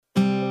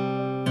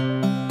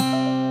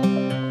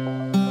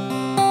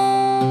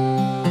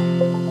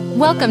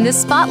Welcome to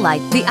Spotlight,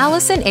 the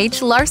Allison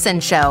H. Larson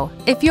Show.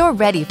 If you're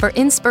ready for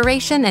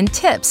inspiration and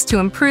tips to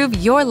improve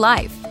your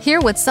life, hear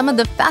what some of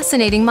the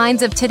fascinating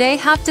minds of today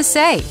have to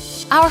say.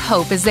 Our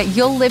hope is that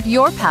you'll live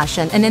your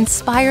passion and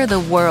inspire the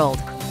world.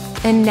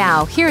 And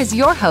now, here is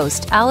your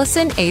host,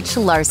 Allison H.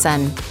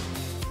 Larson.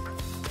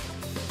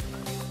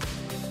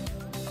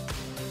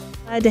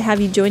 Glad to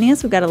have you joining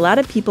us. We've got a lot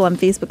of people on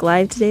Facebook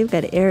Live today. We've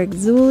got Eric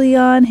Zulli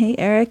on. Hey,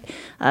 Eric.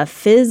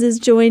 Fizz is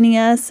joining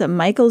us.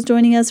 Michael's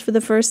joining us for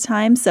the first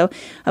time. So,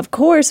 of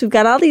course, we've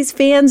got all these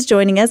fans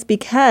joining us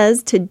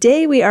because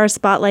today we are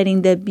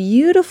spotlighting the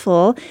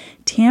beautiful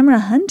Tamara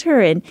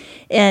Hunter.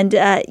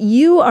 And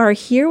you are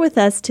here with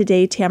us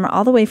today, Tamara,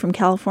 all the way from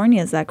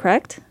California. Is that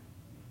correct?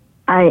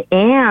 I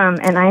am,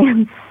 and I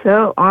am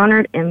so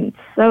honored and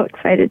so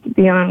excited to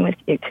be on with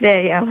you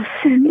today,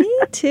 Allison. Me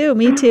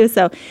too.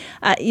 So,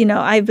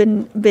 I've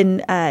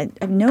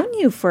I've known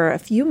you for a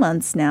few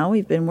months now.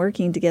 We've been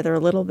working together a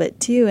little bit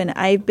too, and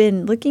I've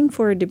been looking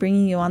forward to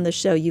bringing you on the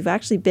show. You've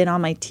actually been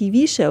on my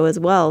TV show as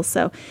well.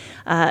 So,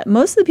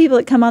 most of the people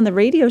that come on the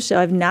radio show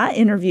I've not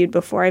interviewed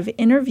before. I've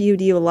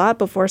interviewed you a lot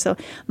before. So,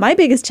 my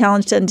biggest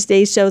challenge on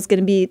today's show is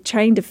going to be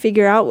trying to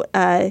figure out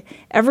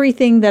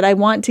everything that I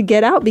want to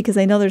get out because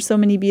I know there's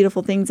so many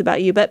beautiful things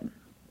about you. But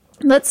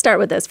let's start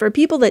with this. For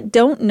people that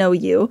don't know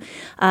you,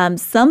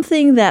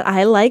 something that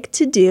I like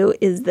to do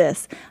is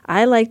this.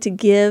 I like to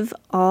give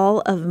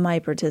all of my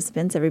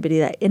participants, everybody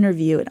that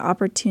interview, an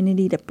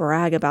opportunity to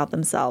brag about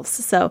themselves.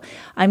 So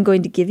I'm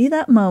going to give you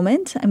that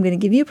moment. I'm going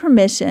to give you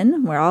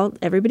permission.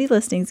 Everybody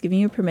listening is giving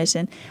you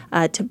permission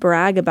to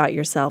brag about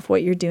yourself,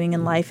 what you're doing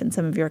in life, and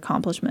some of your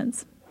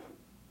accomplishments.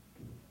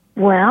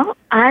 Well,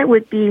 I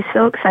would be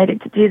so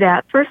excited to do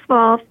that. First of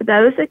all, for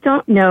those that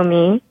don't know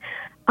me,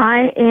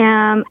 I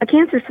am a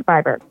cancer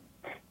survivor,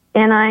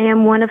 and I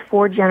am one of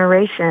 4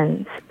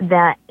 generations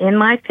that in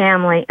my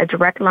family, a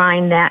direct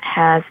line that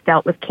has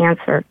dealt with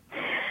cancer.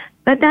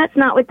 But that's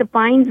not what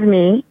defines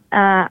me.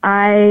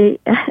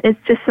 It's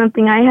just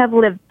something I have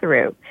lived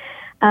through.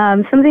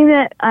 Something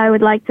that I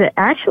would like to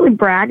actually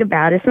brag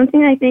about is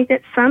something I think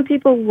that some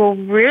people will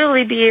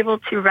really be able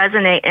to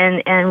resonate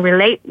and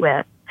relate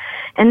with.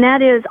 And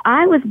that is,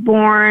 I was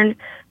born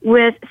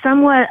with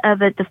somewhat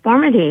of a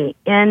deformity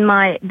in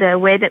the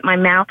way that my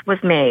mouth was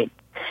made.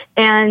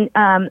 And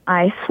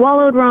I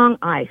swallowed wrong,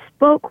 I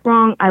spoke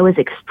wrong, I was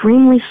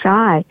extremely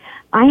shy.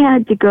 I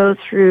had to go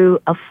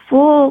through a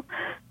full,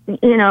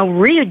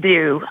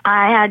 redo.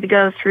 I had to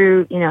go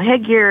through,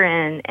 headgear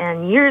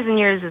and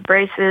years of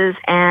braces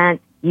and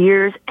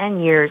years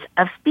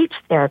of speech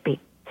therapy.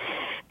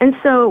 And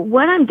so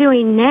what I'm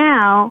doing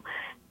now,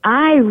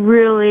 I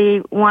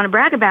really want to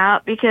brag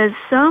about because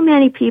so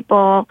many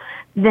people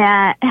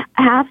that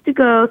have to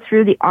go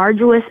through the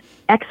arduous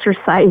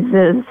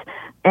exercises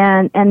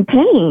and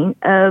pain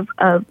of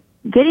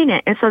getting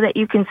it, and so that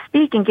you can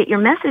speak and get your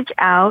message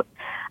out.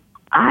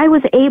 I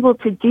was able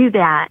to do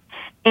that.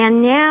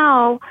 And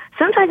now,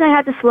 sometimes I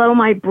have to slow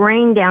my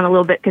brain down a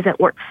little bit because it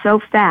works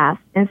so fast,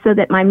 and so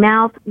that my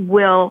mouth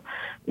will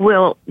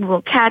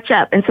catch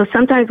up. And so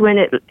sometimes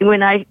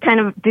when I kind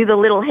of do the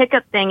little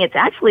hiccup thing, it's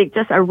actually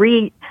just a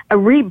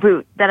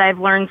reboot that I've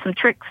learned some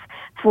tricks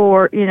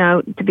for,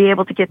 to be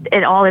able to get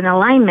it all in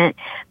alignment.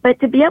 But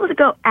to be able to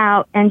go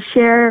out and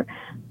share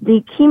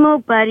the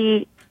Chemo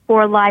Buddy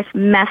for Life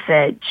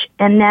message,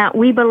 and that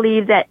we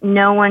believe that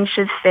no one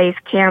should face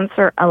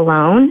cancer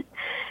alone.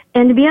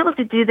 And to be able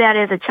to do that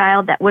as a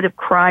child that would have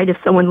cried if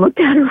someone looked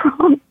at her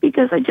wrong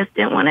because I just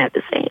didn't want to have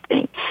to say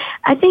anything.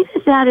 I think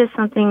that is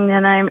something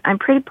that I'm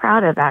pretty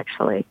proud of,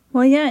 actually.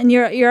 Well, yeah, and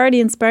you're already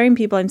inspiring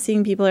people. I'm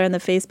seeing people are on the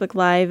Facebook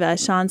Live.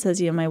 Sean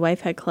says, my wife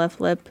had cleft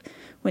lip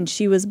when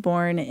she was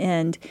born.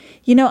 And,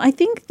 I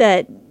think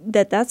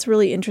that's a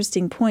really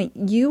interesting point.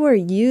 You are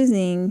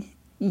using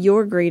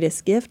your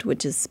greatest gift,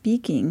 which is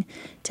speaking,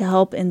 to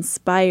help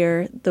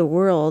inspire the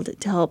world,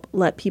 to help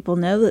let people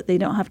know that they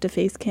don't have to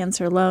face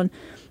cancer alone.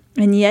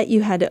 And yet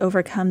you had to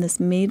overcome this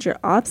major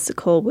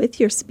obstacle with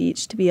your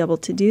speech to be able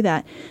to do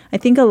that. I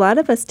think a lot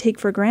of us take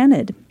for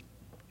granted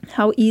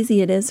how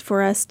easy it is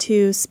for us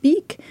to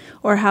speak,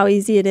 or how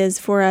easy it is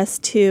for us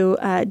to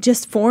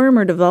just form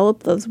or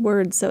develop those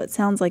words. So it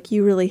sounds like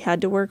you really had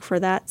to work for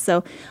that.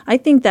 So I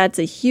think that's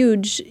a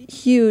huge,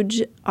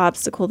 huge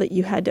obstacle that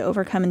you had to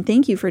overcome. And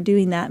thank you for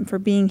doing that and for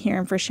being here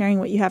and for sharing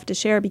what you have to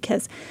share,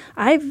 because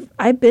I've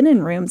been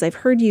in rooms, I've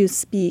heard you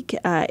speak.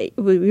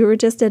 We were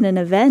just at an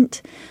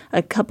event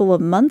a couple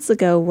of months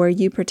ago where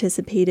you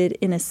participated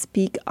in a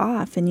speak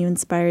off, and you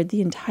inspired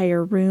the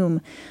entire room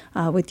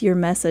with your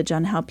message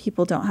on how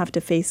people don't have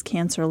to face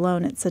cancer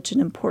alone. It's such an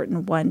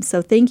important one.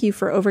 So thank you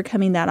for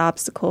overcoming that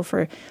obstacle,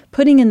 for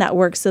putting in that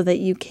work so that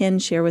you can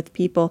share with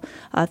people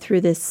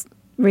through this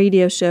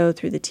radio show,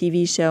 through the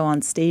TV show,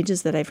 on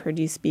stages that I've heard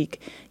you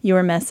speak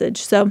your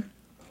message. So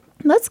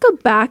Let's go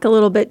back a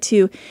little bit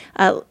to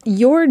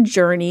your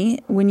journey.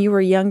 When you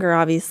were younger,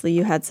 obviously,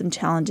 you had some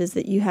challenges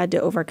that you had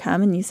to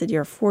overcome, and you said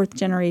you're a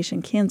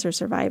fourth-generation cancer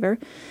survivor.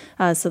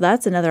 So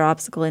that's another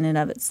obstacle in and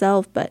of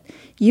itself. But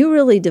you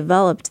really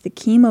developed the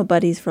Chemo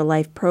Buddies for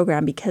Life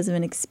program because of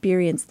an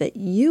experience that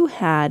you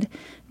had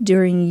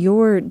during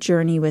your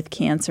journey with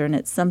cancer, and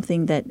it's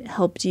something that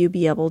helped you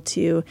be able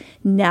to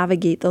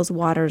navigate those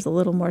waters a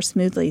little more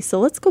smoothly. So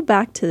let's go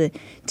back to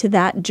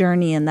that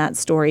journey and that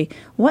story.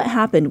 What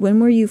happened? When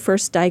were you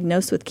first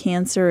diagnosed with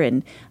cancer,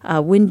 and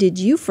when did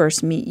you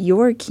first meet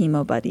your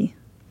chemo buddy?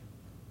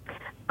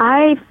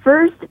 I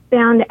first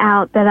found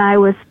out that I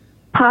was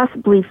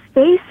possibly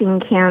facing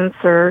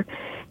cancer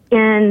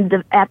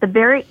at the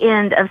very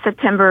end of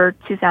September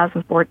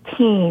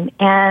 2014,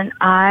 and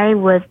I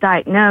was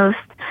diagnosed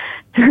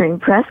during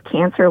Breast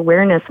Cancer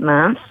Awareness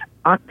Month,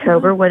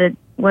 October. What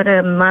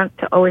a month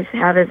to always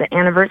have as an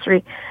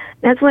anniversary.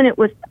 That's when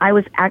I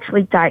was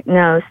actually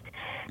diagnosed.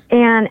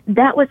 And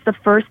that was the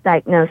first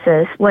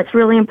diagnosis. What's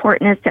really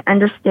important is to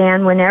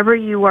understand whenever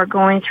you are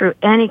going through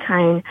any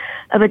kind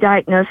of a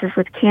diagnosis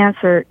with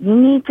cancer, you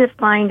need to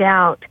find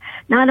out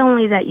not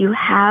only that you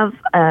have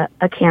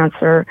a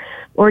cancer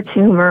or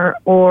tumor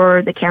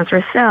or the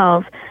cancerous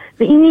cells,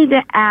 but you need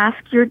to ask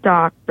your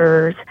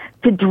doctors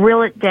to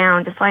drill it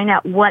down to find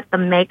out what the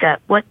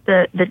makeup, what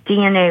the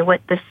DNA, what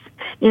the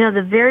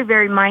very,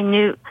 very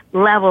minute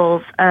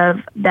levels of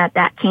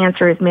that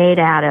cancer is made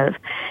out of.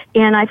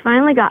 And I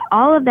finally got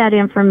all of that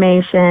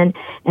information,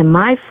 and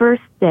my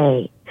first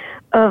day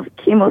of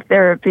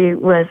chemotherapy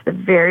was the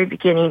very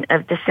beginning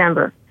of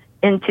December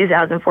in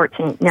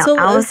 2014. Now,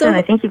 Allison,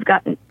 I think you've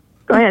gotten...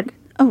 Go ahead.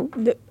 Oh,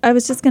 I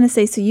was just going to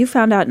say, so you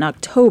found out in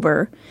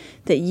October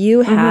that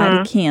you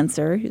had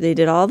cancer. They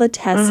did all the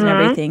tests and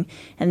everything.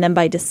 And then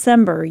by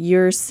December,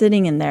 you're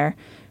sitting in there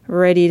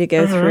ready to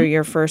go through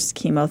your first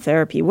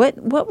chemotherapy.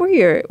 What were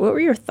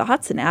your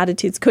thoughts and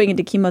attitudes going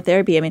into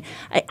chemotherapy? I mean,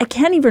 I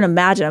can't even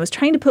imagine. I was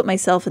trying to put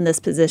myself in this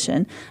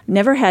position.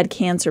 Never had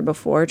cancer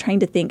before, trying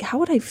to think, how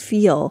would I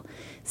feel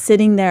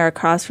sitting there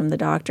across from the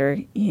doctor?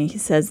 He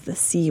says the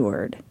C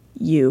word,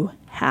 you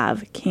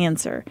have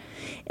cancer.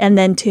 And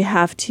then to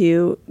have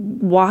to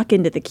walk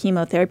into the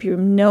chemotherapy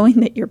room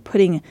knowing that you're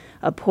putting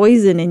a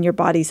poison in your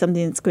body,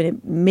 something that's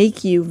going to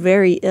make you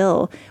very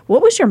ill.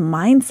 What was your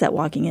mindset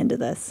walking into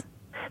this?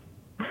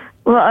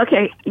 Well,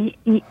 okay,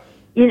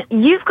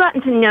 you've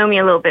gotten to know me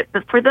a little bit,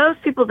 but for those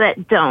people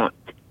that don't,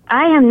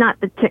 I am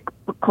not the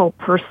typical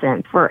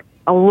person for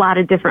a lot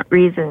of different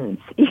reasons.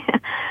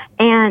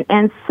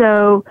 And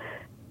so,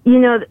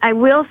 I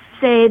will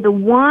say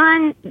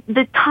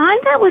the time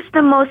that was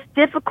the most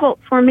difficult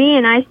for me,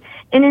 and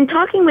in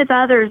talking with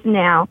others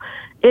now,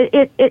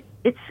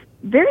 it's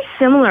very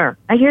similar.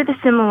 I hear the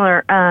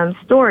similar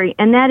story,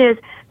 and that is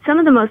some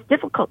of the most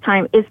difficult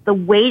time is the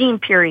waiting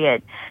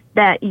period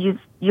that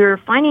you're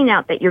finding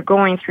out that you're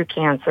going through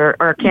cancer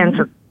or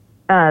cancer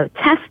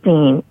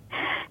testing,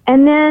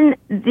 and then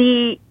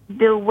the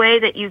way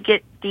that you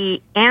get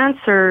the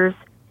answers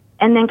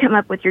and then come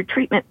up with your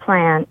treatment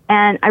plan.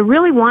 And I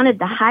really wanted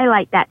to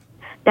highlight that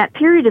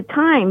period of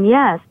time,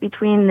 yes,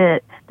 between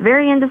the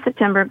very end of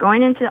September,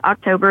 going into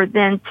October,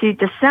 then to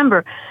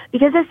December,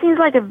 because that seems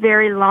like a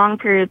very long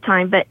period of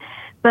time. But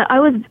I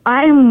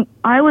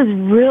was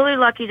really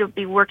lucky to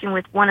be working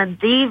with one of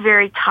the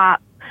very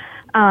top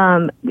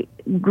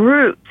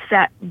groups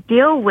that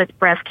deal with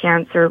breast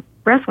cancer,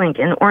 BreastLink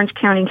in Orange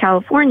County,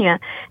 California,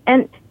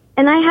 and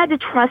I had to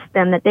trust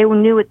them that they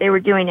knew what they were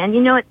doing. And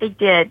you know what they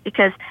did,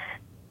 because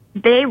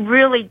they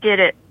really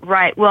did it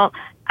right. Well,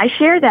 I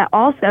share that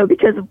also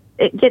because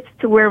it gets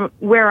to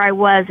where I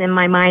was in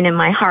my mind and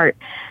my heart.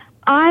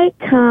 I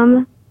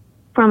come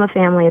from a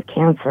family of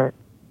cancer.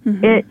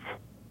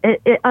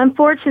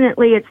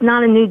 Unfortunately, it's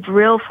not a new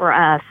drill for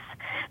us.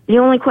 The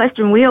only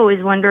question we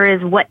always wonder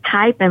is what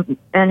type and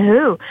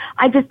who.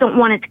 I just don't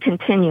want it to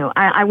continue.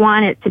 I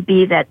want it to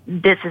be that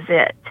this is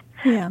it.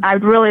 Yeah.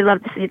 I'd really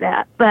love to see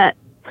that. But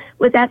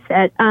with that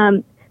said,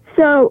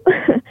 so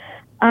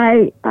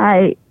I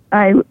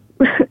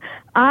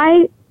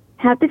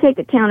have to take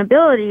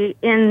accountability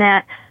in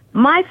that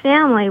my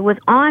family was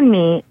on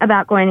me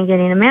about going and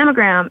getting a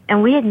mammogram,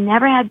 and we had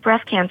never had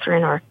breast cancer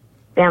in our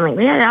family.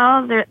 We had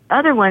all the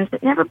other ones,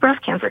 but never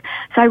breast cancer.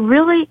 So I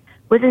really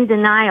was in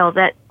denial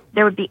that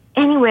there would be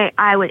any way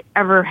I would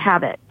ever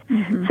have it.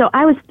 So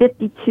I was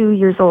 52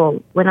 years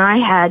old when I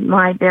had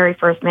my very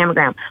first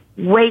mammogram.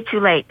 Way too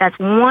late. That's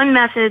one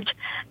message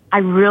I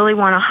really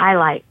want to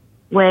highlight.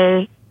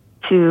 Way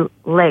too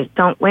late.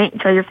 Don't wait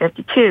until you're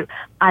 52.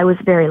 I was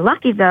very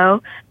lucky,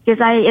 though, because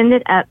I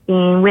ended up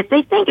being what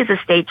they think is a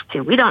stage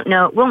 2. We don't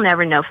know. We'll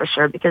never know for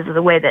sure because of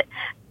the way that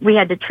we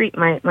had to treat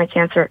my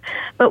cancer.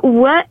 But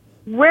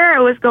where I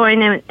was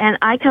going, and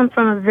I come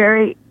from a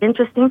very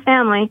interesting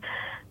family,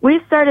 we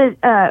started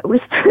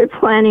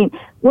planning,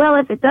 well,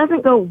 if it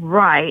doesn't go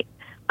right,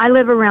 I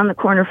live around the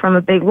corner from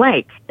a big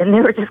lake, and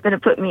they were just going to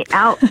put me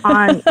out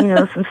on,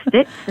 some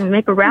sticks and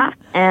make a raft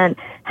and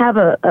have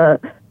a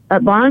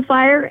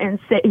bonfire and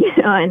sit,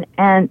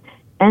 and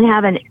and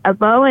have a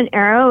bow and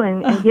arrow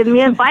and give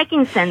me a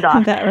Viking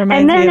send-off.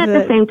 And then at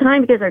the same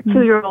time, because our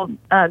 2-year-old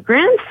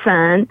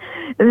grandson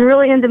is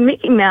really into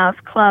Mickey Mouse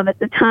Club at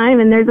the time,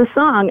 and there's a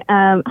song,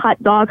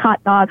 hot dog,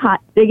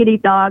 hot diggity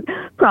dog,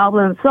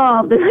 problem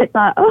solved. And I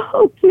thought,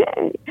 oh,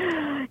 okay,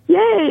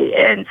 yay.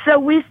 And so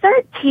we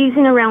started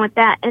teasing around with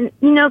that. And,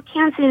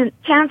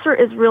 cancer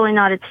is really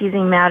not a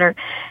teasing matter,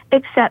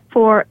 except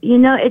for,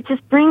 it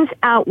just brings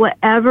out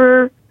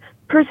whatever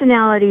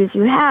personalities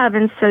you have.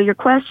 And so your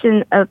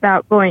question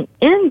about going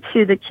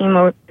into the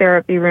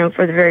chemotherapy room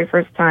for the very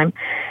first time,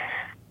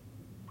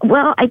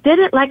 well, I did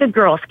it like a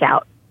Girl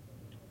Scout.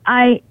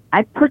 I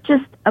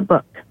purchased a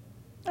book,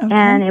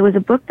 and it was a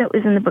book that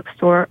was in the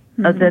bookstore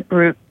of the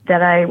group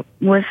that I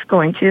was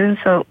going to. And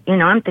so,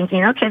 I'm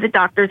thinking, okay, the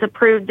doctors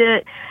approved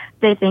it.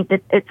 They think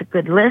that it's a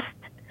good list.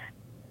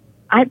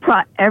 I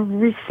brought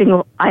every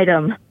single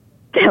item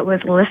that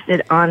was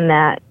listed on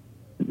that,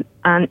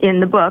 in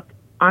the book,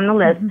 on the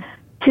list,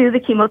 to the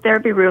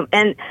chemotherapy room.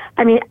 And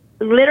I mean,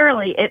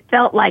 literally, it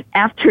felt like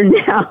after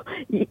now,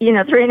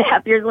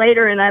 3.5 years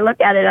later, and I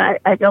look at it,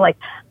 I feel like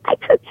I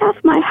took half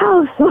my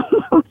house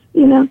almost,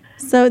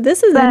 So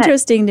this is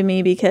interesting to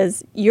me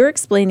because you're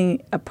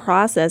explaining a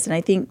process, and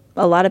I think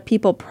a lot of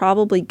people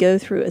probably go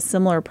through a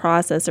similar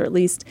process, or at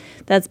least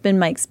that's been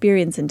my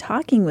experience in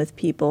talking with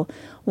people.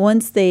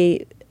 Once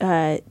they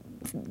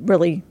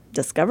really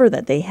discover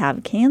that they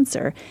have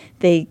cancer,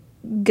 they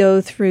go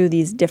through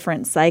these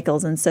different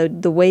cycles. And so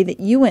the way that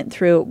you went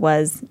through it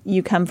was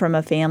you come from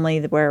a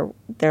family where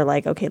they're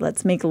like, okay,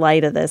 let's make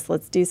light of this.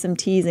 Let's do some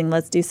teasing.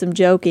 Let's do some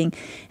joking.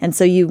 And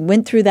so you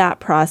went through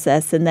that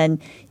process, and then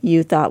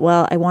you thought,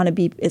 well, I want to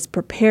be as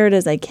prepared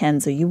as I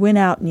can. So you went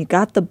out and you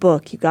got the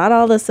book, you got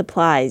all the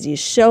supplies, you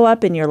show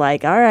up and you're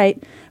like, all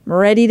right, I'm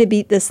ready to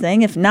beat this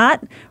thing. If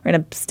not, we're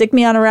going to stick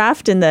me on a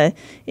raft in the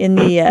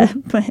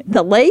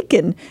the lake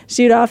and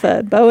shoot off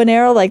a bow and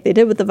arrow like they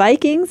did with the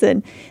Vikings.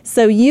 And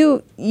so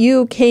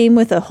you came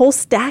with a whole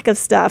stack of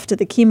stuff to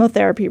the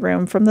chemotherapy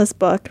room from this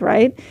book,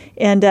 right?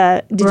 And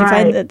did you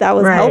find that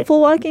was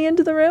helpful walking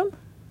into the room?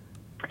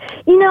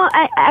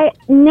 I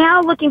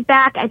now looking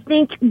back, I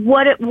think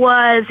what it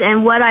was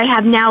and what I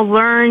have now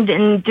learned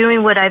in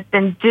doing what I've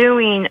been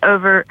doing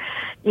over,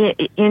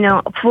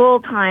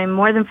 full-time,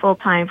 more than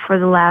full-time for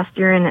the last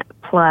year and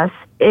plus,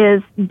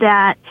 is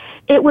that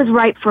it was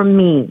right for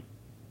me.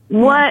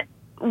 What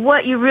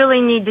you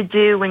really need to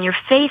do when you're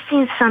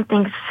facing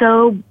something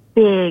so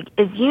big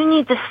is you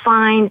need to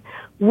find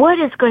what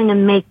is going to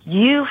make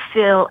you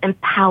feel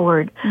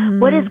empowered,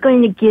 what is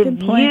going to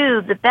give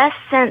you the best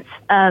sense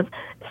of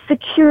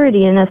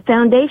security and a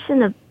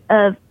foundation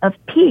of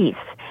peace.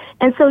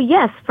 And so,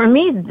 yes, for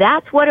me,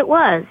 that's what it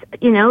was.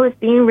 It's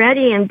being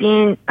ready and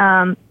being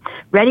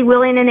ready,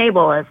 willing, and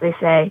able, as they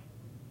say.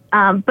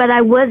 But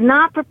I was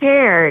not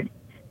prepared,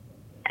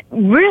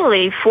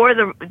 really, for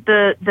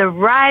the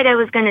ride I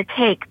was going to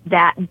take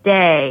that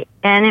day.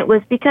 And it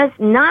was because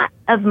not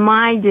of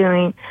my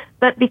doing,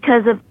 but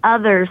because of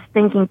others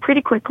thinking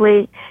pretty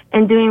quickly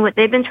and doing what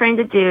they've been trained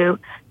to do,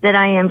 that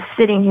I am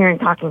sitting here and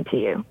talking to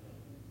you.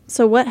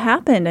 So what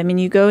happened? I mean,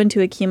 you go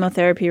into a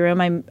chemotherapy room.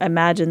 I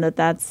imagine that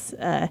that's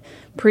a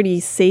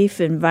pretty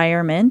safe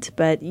environment,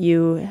 but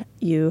you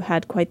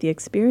had quite the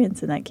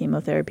experience in that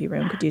chemotherapy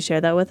room. Could you share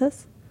that with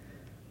us?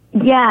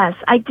 Yes,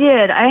 I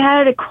did. I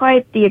had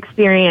quite the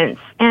experience.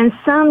 And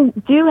some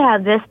do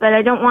have this, but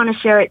I don't want to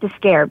share it to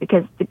scare,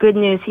 because the good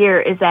news here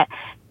is that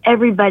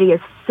everybody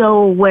is so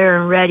aware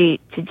and ready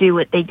to do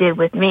what they did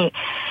with me.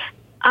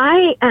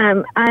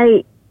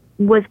 I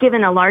was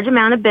given a large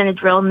amount of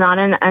Benadryl, not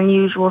an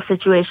unusual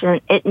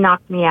situation. It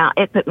knocked me out.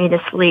 It put me to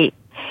sleep.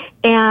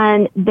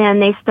 And then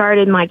they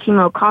started my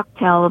chemo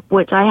cocktail, of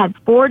which I had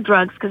 4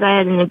 drugs because I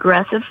had an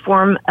aggressive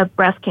form of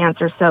breast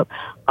cancer. So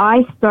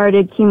I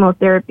started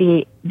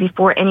chemotherapy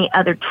before any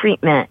other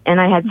treatment, and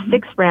I had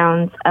 6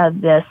 rounds of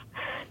this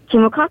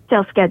chemo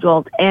cocktail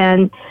scheduled.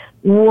 And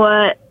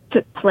what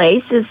took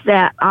place is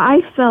that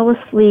I fell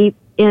asleep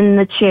in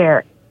the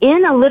chair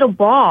in a little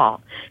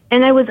ball,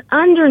 and I was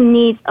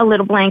underneath a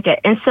little blanket.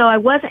 And so I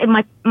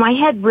wasn't, my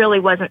head really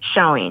wasn't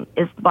showing,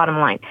 is the bottom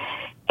line.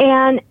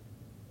 And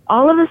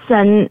all of a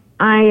sudden,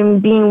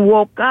 I'm being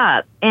woke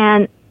up,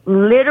 and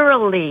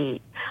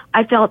literally,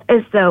 I felt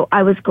as though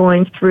I was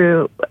going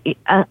through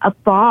a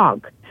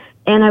fog,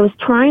 and I was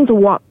trying to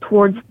walk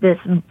towards this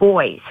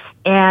voice,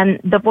 and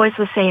the voice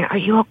was saying, "Are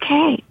you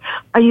okay?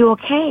 Are you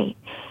okay?"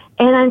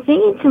 And I'm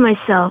thinking to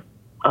myself,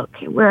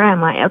 okay, where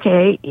am I?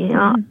 Okay,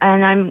 and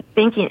I'm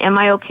thinking, am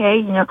I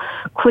okay?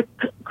 Quick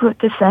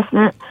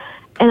assessment.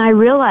 And I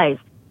realized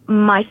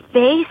my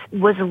face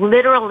was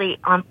literally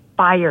on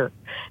fire,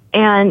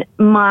 and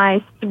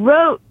my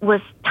throat was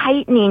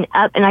tightening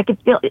up, and I could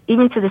feel,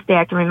 even to this day,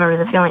 I can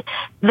remember the feeling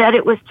that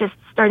it was just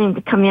starting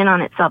to come in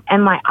on itself.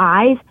 And my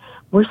eyes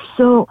were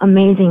so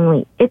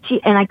amazingly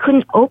itchy, and I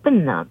couldn't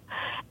open them.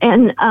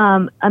 And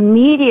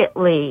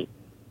immediately,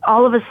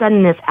 all of a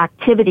sudden, this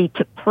activity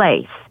took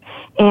place.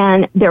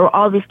 And there were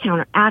all these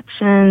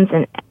counteractions,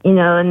 and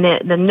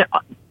and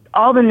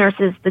all the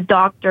nurses, the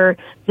doctor,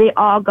 they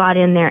all got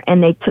in there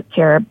and they took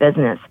care of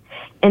business.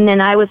 And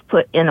then I was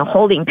put in a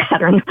holding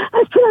pattern. I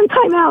was put on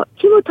timeout,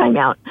 chemo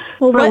timeout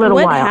for a little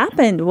while. What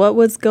happened? What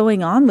was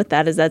going on with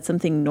that? Is that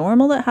something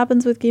normal that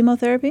happens with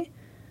chemotherapy?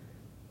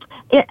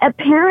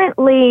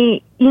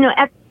 Apparently,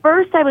 at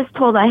first I was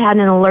told I had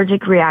an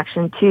allergic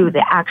reaction to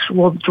the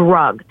actual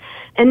drug.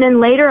 And then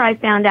later I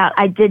found out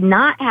I did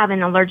not have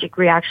an allergic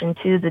reaction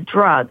to the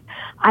drug.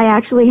 I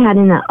actually had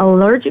an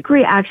allergic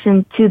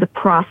reaction to the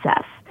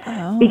process.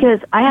 Oh.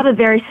 Because I have a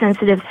very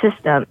sensitive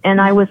system,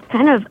 and I was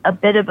kind of a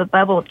bit of a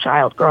bubble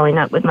child growing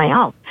up with my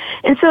health.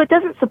 And so it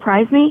doesn't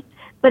surprise me,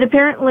 but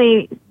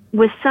apparently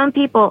with some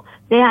people,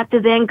 they have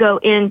to then go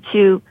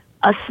into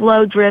a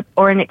slow drip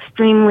or an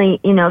extremely,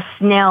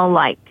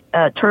 snail-like,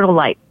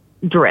 turtle-like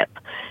drip.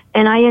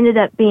 And I ended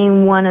up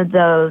being one of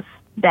those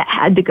that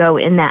had to go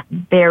in that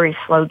very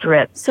slow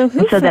drip so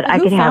that I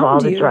could have all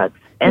the drugs.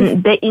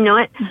 And they, you know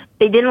what?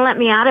 They didn't let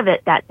me out of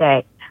it that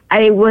day.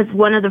 I was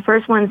one of the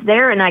first ones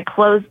there, and I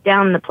closed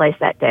down the place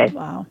that day.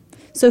 Wow.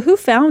 So who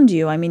found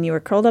you? I mean, you were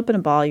curled up in a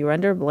ball. You were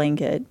under a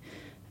blanket.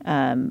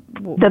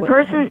 The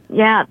person,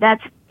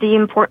 that's the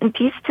important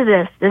piece to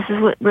this. This is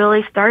what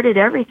really started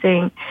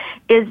everything,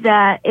 is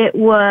that it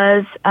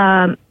was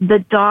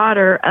the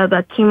daughter of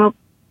a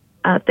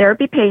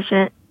chemotherapy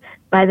patient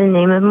by the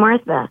name of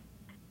Martha.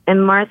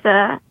 And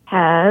Martha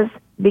has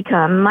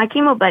become my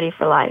chemo buddy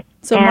for life.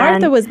 So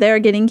Martha was there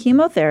getting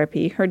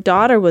chemotherapy. Her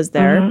daughter was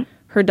there. Mm-hmm.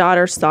 Her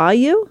daughter saw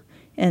you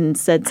and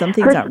said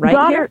something's not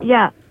right here?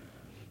 Yeah,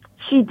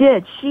 she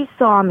did. She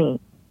saw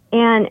me,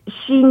 and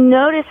she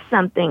noticed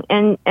something.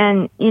 And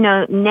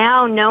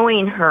now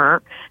knowing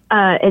her,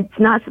 it's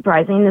not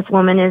surprising. This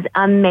woman is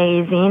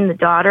amazing, the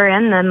daughter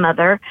and the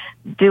mother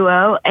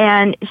duo,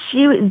 and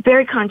she was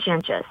very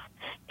conscientious.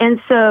 And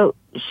so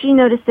she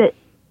noticed it,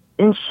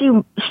 and she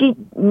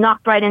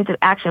knocked right into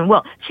action.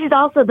 Well, she's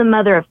also the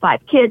mother of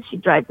 5 kids. She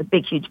drives a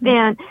big, huge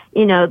van.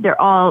 They're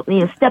all,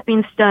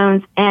 stepping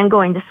stones and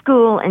going to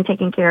school and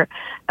taking care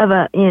of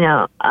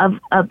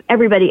of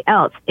everybody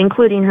else,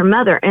 including her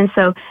mother. And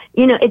so,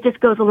 it just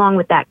goes along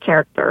with that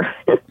character.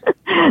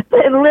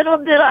 But little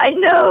did I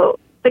know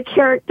the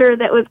character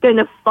that was going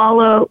to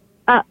follow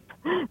up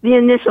the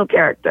initial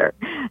character,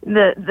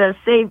 the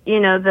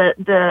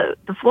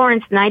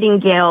Florence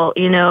Nightingale,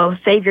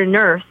 savior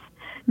nurse.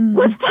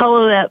 Was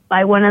followed up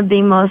by one of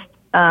the most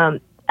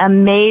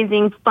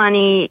amazing,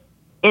 funny,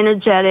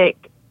 energetic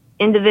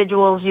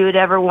individuals you would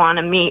ever want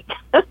to meet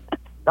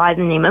by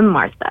the name of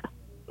Martha.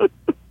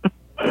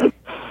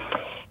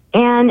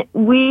 And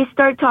we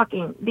started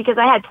talking because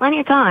I had plenty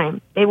of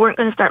time. They weren't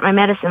going to start my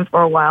medicine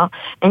for a while.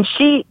 And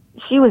she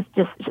was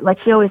just, like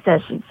she always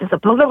says, she's just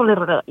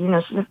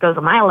she just goes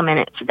a mile a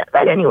minute. She does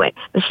that anyway.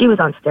 But she was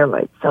on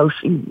steroids, so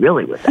she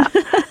really was up.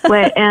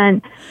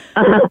 And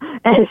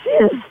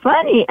it's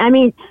funny. I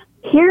mean,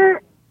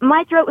 here,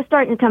 my throat was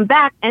starting to come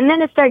back, and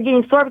then it started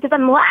getting sore because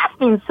I'm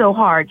laughing so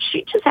hard.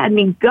 She just had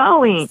me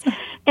going.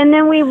 And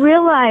then we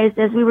realized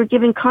as we were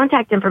giving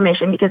contact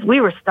information, because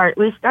we started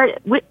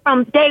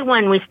from day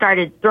one, we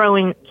started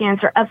throwing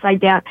cancer upside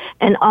down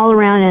and all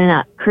around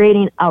and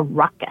creating a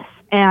ruckus.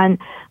 And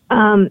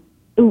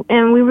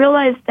we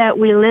realized that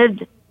we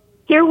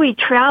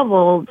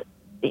traveled,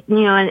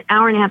 an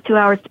hour and a half, 2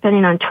 hours,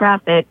 depending on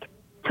traffic,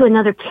 to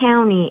another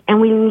county, and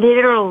we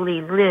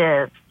literally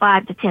live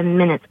 5 to 10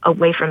 minutes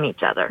away from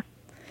each other.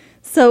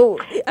 So,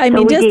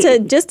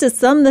 just to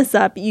sum this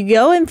up, you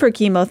go in for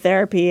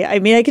chemotherapy. I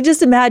mean, I could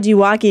just imagine you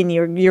walk in,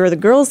 you're the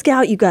Girl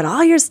Scout, you got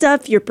all your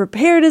stuff, you're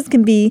prepared as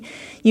can be.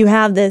 You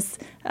have this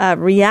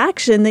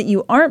reaction that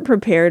you aren't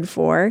prepared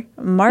for.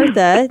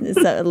 Martha is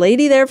a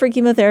lady there for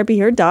chemotherapy.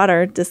 Her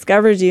daughter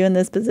discovers you in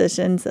this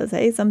position, says,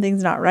 hey,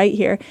 something's not right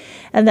here.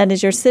 And then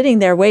as you're sitting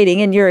there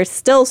waiting and you're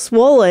still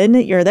swollen,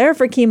 you're there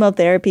for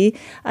chemotherapy,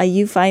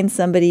 you find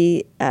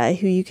somebody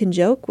who you can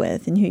joke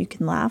with and who you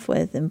can laugh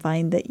with and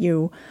find that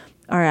you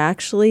are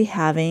actually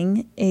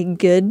having a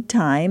good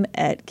time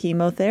at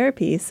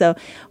chemotherapy. So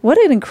what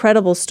an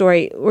incredible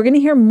story. We're going to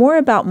hear more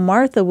about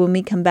Martha when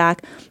we come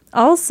back.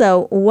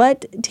 Also,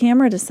 what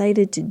Tamara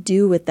decided to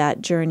do with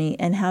that journey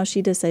and how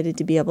she decided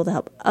to be able to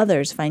help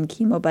others find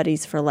chemo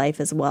buddies for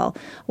life as well.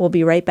 We'll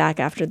be right back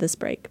after this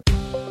break.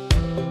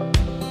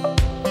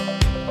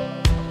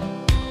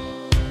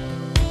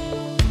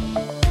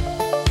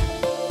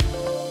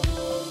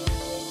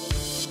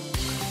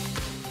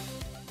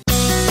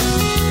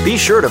 Be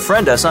sure to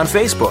friend us on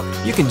Facebook.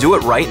 You can do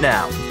it right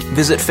now.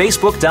 Visit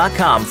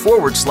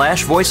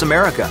facebook.com/Voice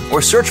America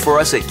or search for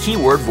us at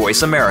keyword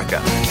Voice America.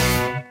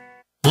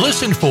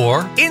 Listen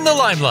for In the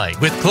Limelight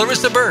with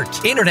Clarissa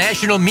Burt,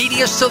 international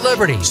media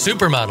celebrity,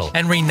 supermodel,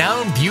 and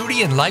renowned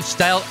beauty and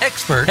lifestyle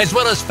expert, as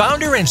well as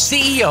founder and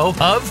CEO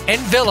of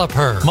Envelop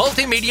Her,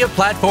 multimedia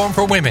platform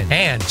for women,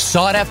 and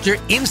sought-after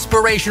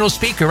inspirational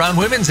speaker on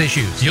women's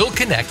issues. You'll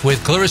connect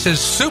with Clarissa's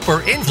super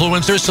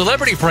influencer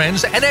celebrity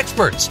friends and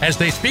experts as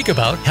they speak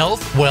about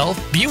health,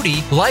 wealth,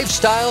 beauty,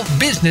 lifestyle,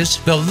 business,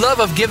 the love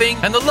of giving,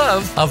 and the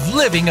love of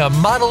living a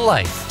model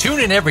life. Tune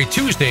in every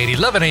Tuesday at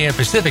 11 a.m.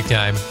 Pacific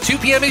Time, 2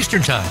 p.m.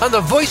 Eastern Time on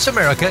the Voice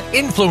America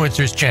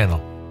Influencers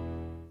channel.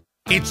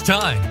 It's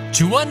time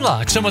to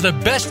unlock some of the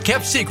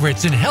best-kept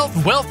secrets in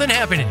health, wealth, and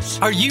happiness.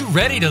 Are you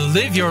ready to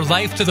live your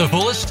life to the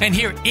fullest and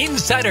hear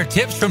insider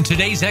tips from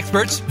today's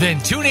experts? Then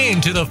tune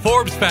in to The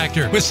Forbes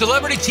Factor with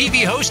celebrity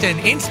TV host and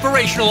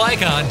inspirational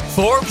icon,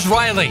 Forbes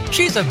Riley.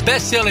 She's a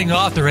best-selling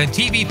author and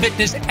TV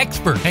fitness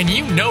expert, and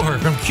you know her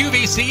from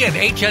QVC and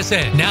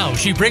HSN. Now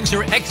she brings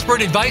her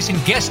expert advice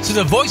and guests to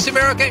the Voice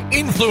America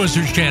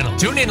Influencers channel.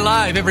 Tune in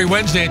live every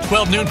Wednesday at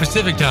 12 noon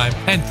Pacific Time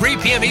and 3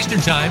 p.m.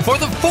 Eastern Time for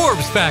The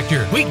Forbes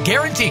Factor. We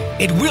guarantee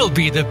it will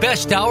be the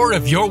best hour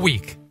of your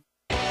week.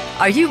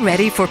 Are you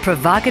ready for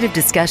provocative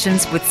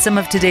discussions with some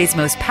of today's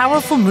most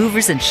powerful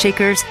movers and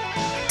shakers?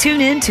 Tune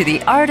in to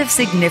The Art of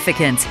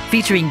Significance,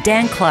 featuring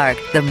Dan Clark,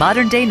 the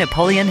modern-day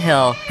Napoleon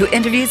Hill, who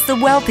interviews the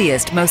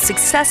wealthiest, most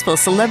successful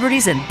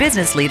celebrities and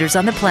business leaders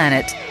on the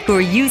planet who are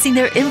using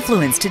their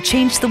influence to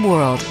change the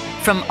world.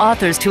 From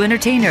authors to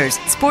entertainers,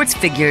 sports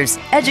figures,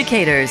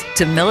 educators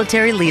to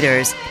military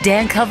leaders,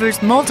 Dan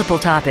covers multiple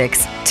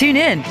topics. Tune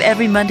in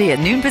every Monday at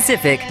noon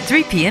Pacific,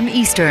 3 p.m.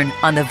 Eastern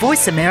on the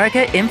Voice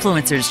America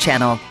Influencers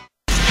channel.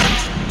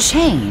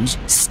 Change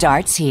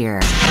starts here.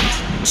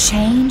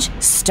 Change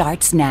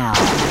starts now.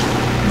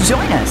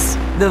 Join us,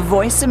 the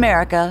Voice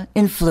America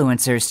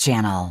Influencers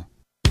channel.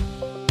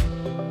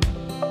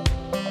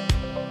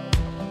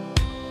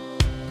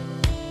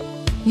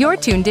 You're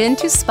tuned in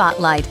to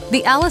Spotlight,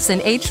 the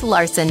Allison H.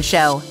 Larson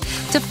Show.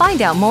 To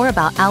find out more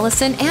about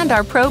Allison and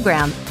our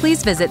program,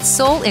 please visit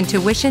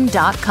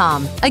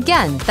soulintuition.com.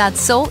 Again,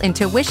 that's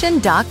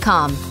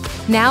soulintuition.com.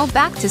 Now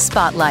back to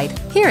Spotlight.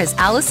 Here is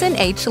Allison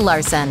H.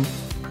 Larson.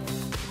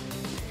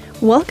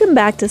 Welcome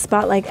back to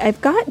Spotlight.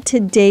 I've got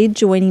today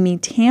joining me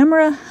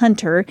Tamara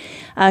Hunter,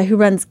 who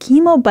runs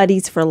Chemo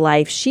Buddies for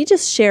Life. She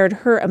just shared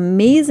her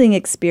amazing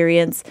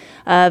experience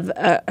of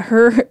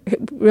her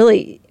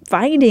really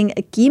finding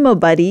a chemo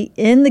buddy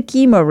in the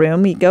chemo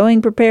room,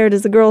 going prepared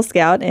as a Girl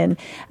Scout and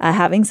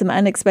having some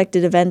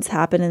unexpected events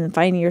happen and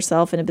finding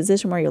yourself in a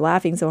position where you're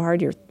laughing so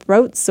hard your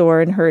throat's sore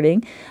and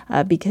hurting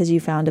because you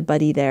found a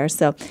buddy there.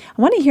 So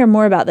I want to hear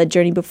more about that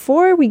journey.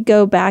 Before we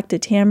go back to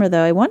Tamara,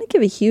 though, I want to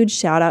give a huge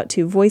shout out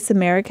to Voice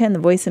America and the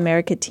Voice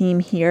America team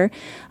here.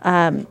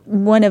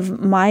 One of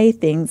my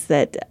things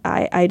that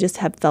I just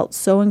have felt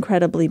so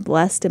incredibly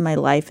blessed in my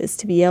life is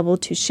to be able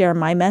to share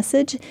my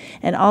message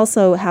and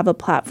also have a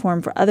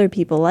platform for other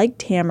people like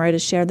Tamara to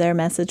share their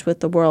message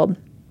with the world,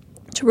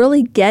 to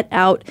really get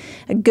out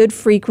a good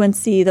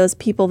frequency, those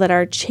people that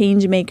are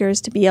change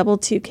makers, to be able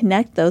to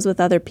connect those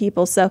with other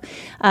people. So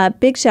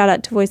big shout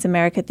out to Voice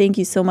America. Thank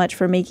you so much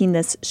for making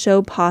this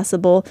show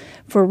possible,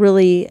 for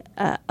really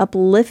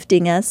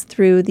uplifting us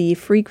through the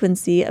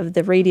frequency of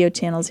the radio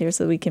channels here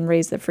so we can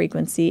raise the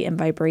frequency and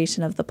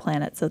vibration of the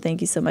planet. So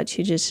thank you so much.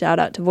 You just shout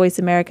out to Voice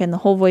America and the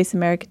whole Voice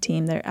America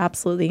team. They're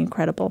absolutely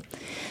incredible.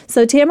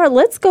 So Tamara,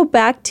 let's go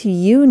back to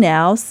you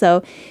now.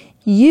 So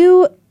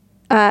you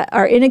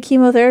are in a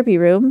chemotherapy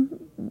room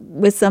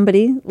with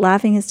somebody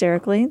laughing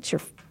hysterically. It's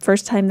your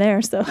first time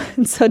there, so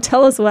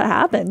tell us what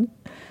happened.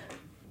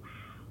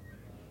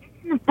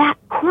 In the back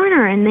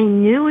corner, and they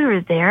knew we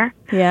were there.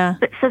 Yeah.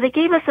 So they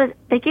gave us a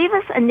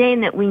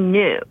name that we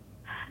knew,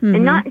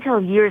 and not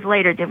until years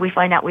later did we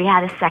find out we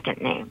had a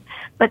second name.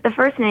 But the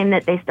first name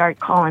that they started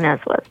calling us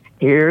was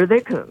 "Here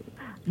They Come,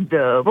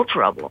 Double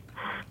Trouble."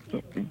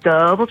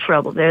 Double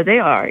trouble. There they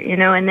are,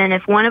 and then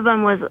if one of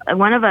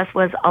us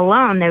was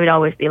alone, they would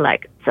always be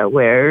like, "So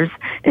where's?"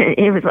 And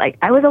it was like,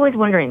 I was always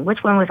wondering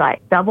which one was I,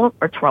 double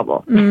or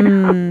trouble.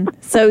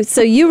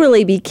 So you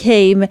really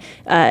became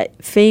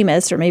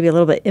famous, or maybe a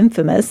little bit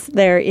infamous,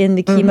 there in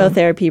the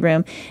chemotherapy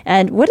room.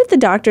 And what did the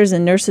doctors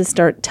and nurses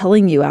start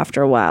telling you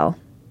after a while?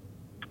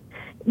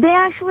 They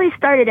actually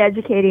started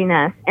educating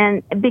us,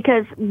 and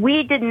because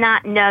we did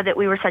not know that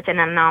we were such an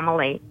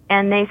anomaly,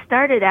 and they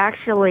started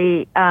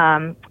actually,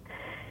 it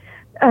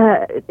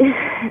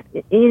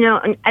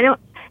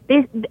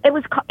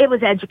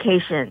was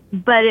education,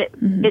 but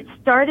it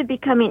started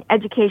becoming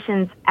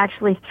educations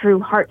actually through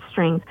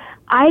heartstrings.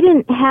 I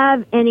didn't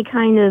have any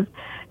kind of,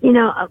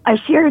 I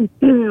shared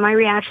my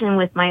reaction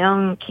with my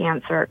own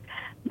cancer,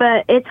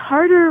 but it's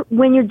harder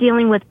when you're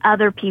dealing with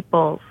other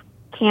people's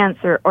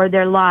cancer or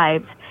their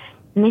lives.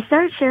 And they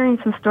started sharing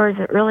some stories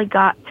that really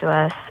got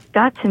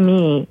to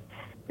me.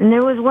 And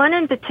there was one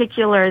in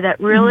particular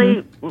that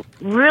really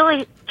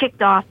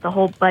kicked off the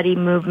whole buddy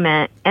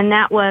movement, and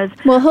that was.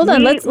 Well, hold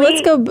on. Let's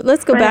go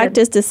back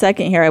just a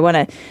second here. I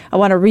want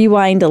to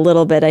rewind a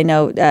little bit. I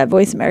know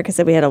Voice America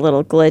said we had a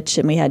little glitch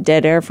and we had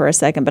dead air for a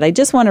second, but I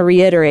just want to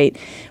reiterate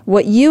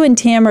what you and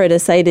Tamara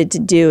decided to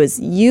do. Is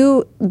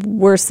you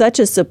were such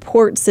a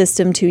support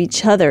system to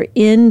each other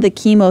in the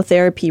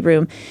chemotherapy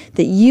room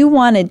that you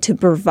wanted to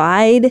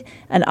provide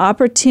an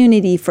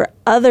opportunity for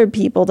other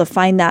people to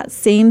find that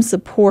same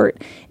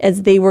support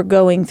as they were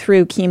going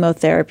through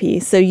chemotherapy.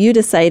 So you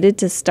decided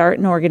to start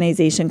an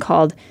organization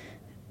called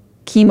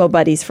Chemo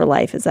Buddies for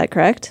Life. Is that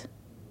correct?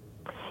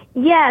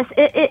 Yes,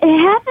 it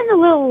happened a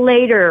little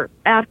later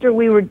after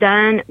we were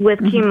done with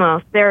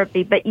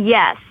chemotherapy. But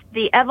yes,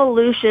 the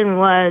evolution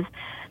was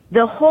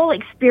the whole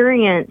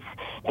experience.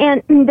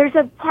 And there's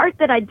a part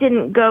that I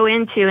didn't go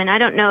into, and I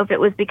don't know if it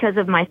was because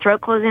of my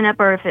throat closing up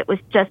or if it was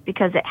just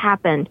because it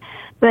happened,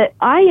 but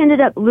I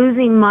ended up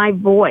losing my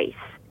voice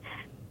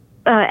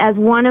as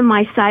one of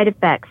my side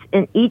effects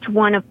in each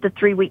one of the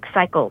 3-week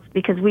cycles,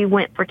 because we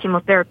went for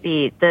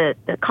chemotherapy, the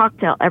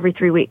cocktail every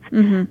 3 weeks.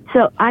 Mm-hmm.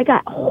 So I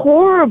got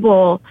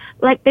horrible,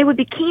 like they would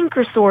be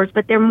canker sores,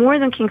 but they're more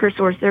than canker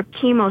sores, they're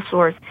chemo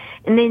sores.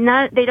 And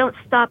they don't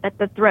stop at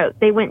the throat.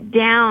 They went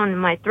down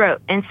my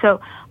throat. And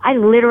so I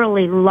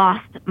literally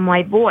lost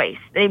my voice.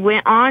 They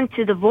went on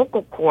to the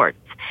vocal cords.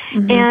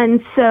 Mm-hmm.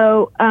 And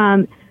so,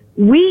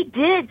 we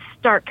did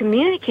start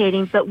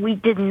communicating, but we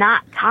did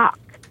not talk.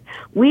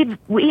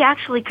 We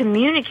actually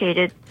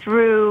communicated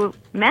through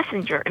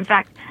Messenger. In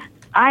fact,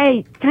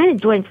 I kind of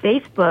joined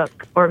Facebook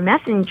or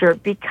Messenger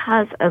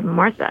because of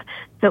Martha.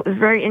 So it was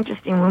very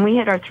interesting. When we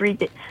hit our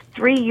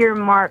 3-year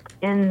mark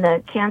in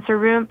the cancer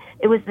room,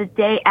 it was the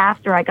day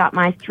after I got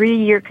my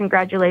 3-year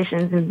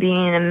congratulations and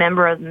being a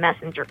member of the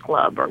Messenger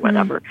Club or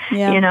whatever.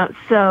 Yeah.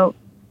 So,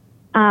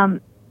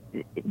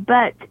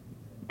 but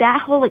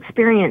that whole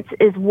experience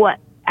is what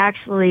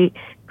actually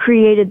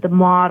created the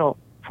model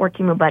for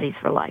Chemo Buddies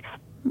for Life.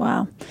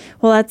 Wow.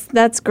 Well,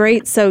 that's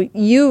great. So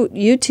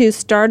you two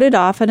started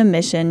off on a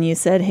mission. You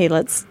said, hey,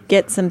 let's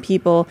get some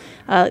people,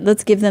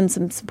 let's give them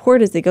some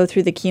support as they go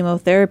through the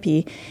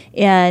chemotherapy.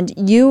 And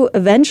you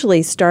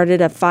eventually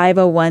started a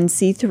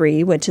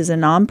 501c3, which is a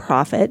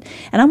nonprofit.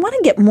 And I want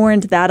to get more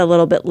into that a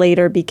little bit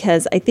later,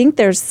 because I think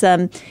there's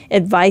some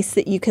advice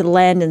that you could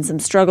lend and some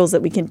struggles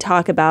that we can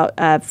talk about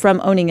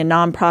from owning a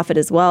nonprofit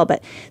as well.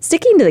 But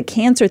sticking to the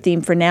cancer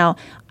theme for now,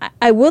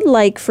 I would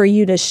like for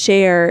you to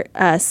share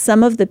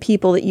some of the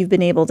people that you've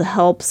been able to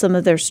help, some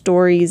of their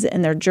stories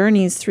and their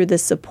journeys through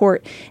this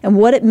support, and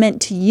what it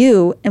meant to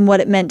you and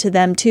what it meant to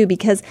them too,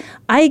 because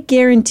I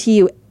guarantee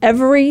you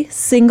every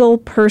single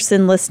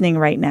person listening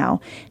right now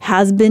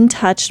has been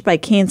touched by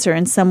cancer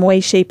in some way,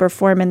 shape, or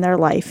form in their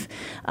life.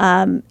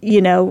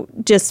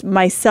 Just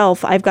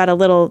myself, I've got a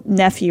little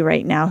nephew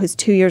right now who's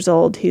 2 years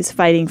old who's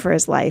fighting for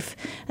his life,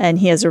 and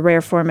he has a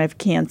rare form of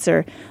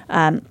cancer.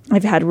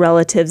 I've had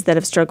relatives that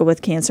have struggled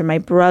with cancer. My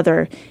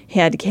brother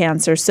had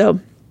cancer. So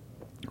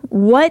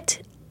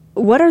what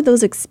are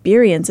those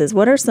experiences?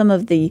 What are some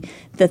of the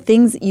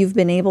things that you've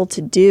been able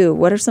to do?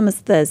 What are some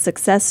of the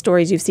success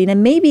stories you've seen?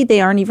 And maybe they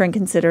aren't even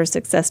considered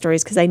success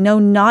stories, because I know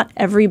not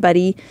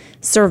everybody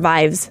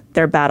survives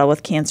their battle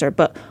with cancer.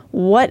 But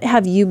what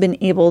have you been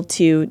able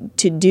to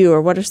do,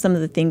 or what are some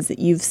of the things that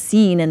you've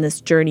seen in this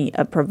journey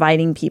of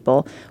providing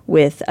people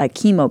with a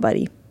Chemo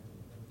Buddy?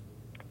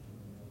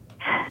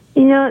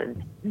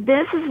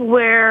 This is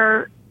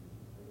where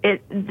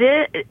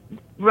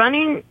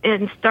running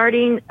and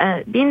starting,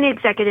 being the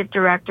executive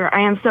director,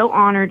 I am so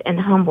honored and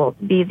humbled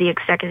to be the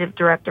executive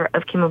director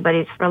of Chemo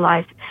Buddies for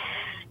Life.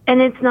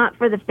 And it's not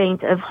for the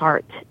faint of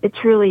heart. It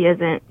truly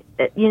isn't.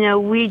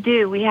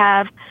 We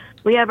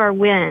have our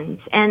wins,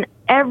 and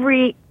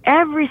every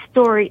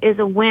story is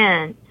a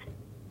win.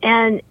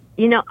 And,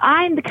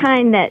 I'm the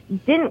kind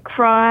that didn't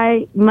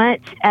cry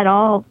much at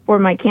all for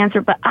my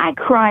cancer, but I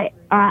cry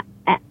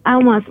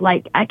almost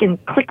like I can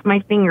click my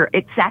finger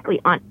exactly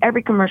on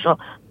every commercial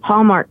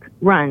Hallmark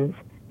runs,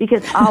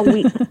 because I'll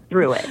weep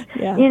through it.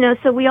 Yeah.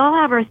 So we all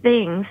have our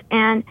things.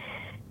 And,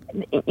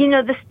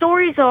 the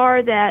stories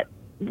are that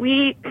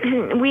we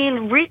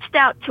reached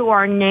out to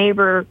our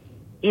neighbor,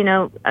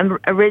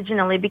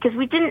 originally, because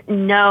we didn't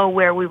know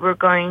where we were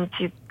going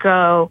to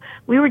go.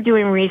 We were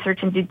doing research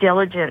and due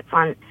diligence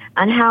on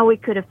how we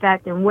could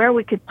affect and where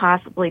we could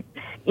possibly,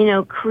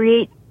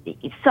 create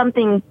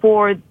something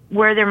for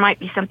where there might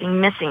be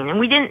something missing. And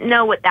we didn't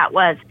know what that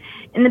was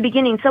in the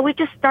beginning. So we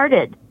just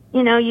started.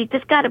 You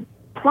just got to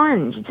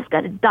plunge. You just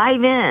got to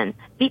dive in.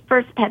 Feet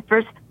first, head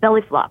first,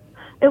 belly flop.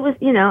 It was,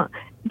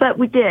 but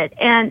we did.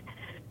 And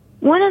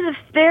one of the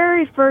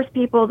very first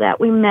people that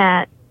we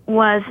met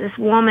was this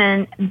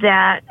woman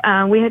that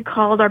we had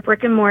called our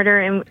brick and mortar,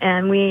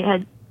 and we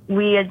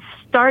had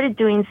started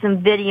doing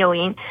some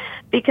videoing,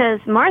 because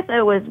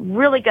Martha was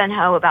really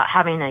gung-ho about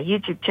having a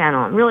YouTube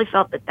channel and really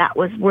felt that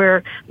was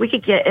where we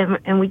could get,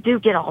 and we do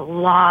get a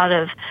lot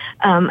of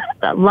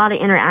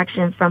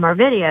interaction from our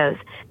videos.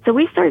 So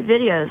we started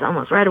videos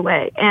almost right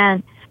away.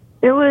 And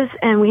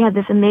we had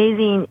this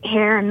amazing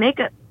hair and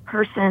makeup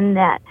person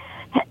that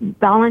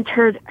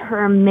volunteered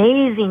her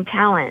amazing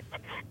talent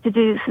to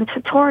do some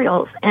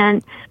tutorials.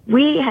 And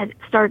we had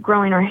started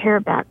growing our hair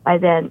back by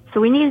then.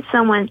 So we needed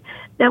someone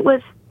that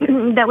was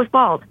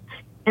bald.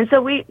 And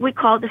so we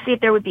called to see if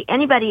there would be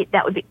anybody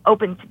that would be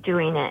open to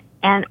doing it.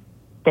 And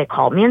they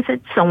called me and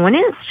said, someone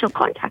is. She'll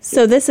contact you.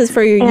 So this is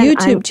for your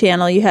YouTube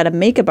channel. You had a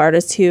makeup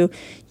artist who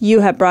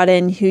you have brought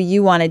in, who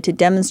you wanted to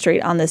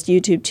demonstrate on this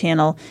YouTube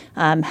channel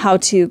how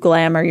to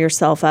glamour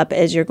yourself up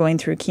as you're going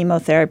through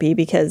chemotherapy,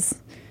 because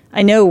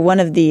I know one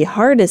of the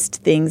hardest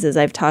things, as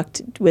I've talked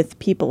with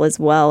people as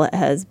well,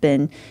 has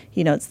been,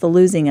 it's the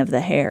losing of the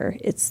hair.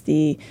 It's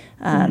the,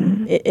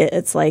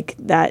 it's like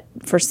that,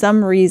 for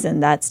some reason,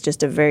 that's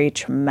just a very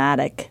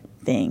traumatic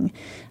thing.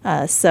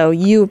 So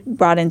you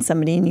brought in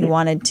somebody and you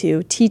wanted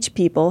to teach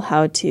people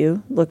how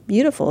to look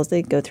beautiful as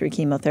they go through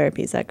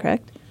chemotherapy. Is that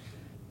correct?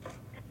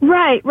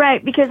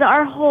 Right. Because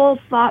our whole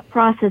thought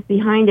process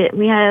behind it,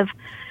 we have,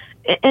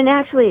 and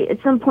actually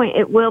at some point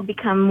it will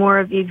become more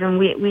of even,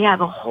 we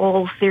have a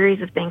whole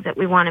series of things that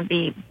we want to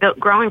be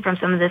growing from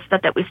some of this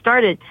stuff that we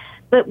started.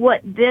 But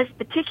what this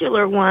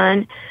particular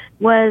one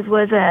was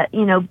a,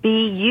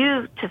 be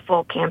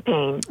beautiful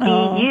campaign. Be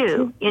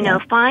you,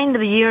 find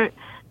the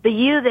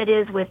you that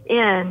is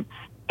within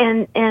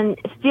and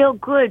feel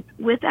good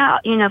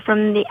without,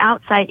 from the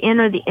outside in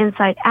or the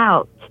inside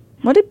out.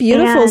 What a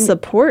beautiful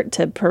support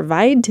to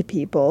provide to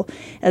people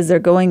as they're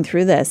going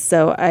through this.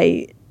 So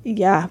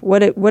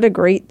what a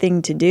great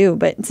thing to do.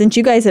 But since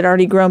you guys had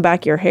already grown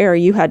back your hair,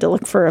 you had to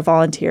look for a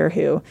volunteer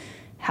who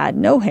had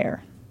no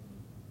hair.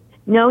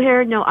 No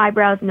hair, no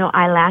eyebrows, no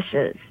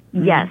eyelashes.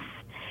 Mm-hmm. Yes.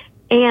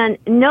 And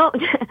no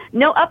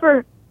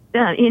upper,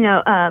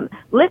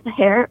 lip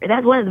hair.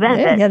 That's one of the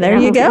benefits. Yeah, there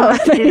you go.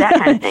 Do that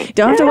kind of thing.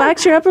 Don't have to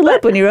wax your upper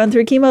lip when you run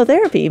through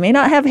chemotherapy. You may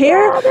not have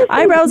hair,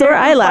 eyebrows, or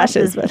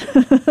eyelashes, but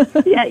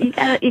yeah,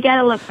 you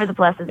gotta look for the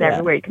pluses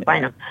everywhere you can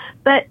find them.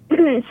 But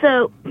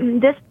so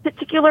this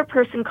particular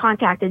person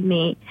contacted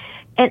me,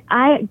 and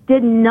I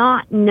did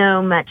not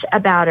know much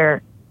about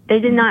her. They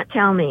did not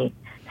tell me.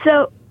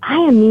 So I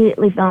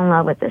immediately fell in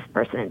love with this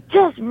person.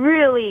 Just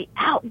really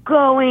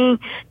outgoing,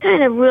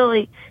 kind of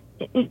really.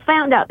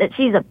 Found out that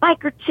she's a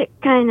biker chick,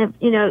 kind of,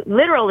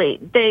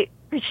 literally.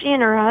 She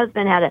and her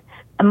husband had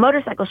a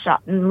motorcycle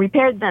shop and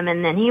repaired them,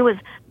 and then he was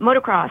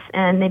motocross,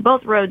 and they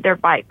both rode their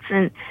bikes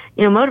and,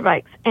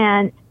 motorbikes,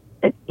 and,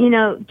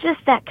 just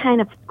that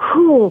kind of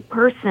cool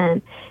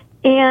person.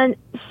 And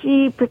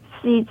she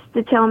proceeds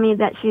to tell me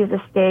that she's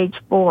a stage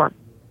 4.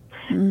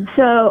 Mm.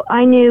 So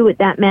I knew what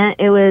that meant.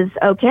 It was,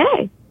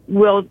 okay,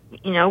 we'll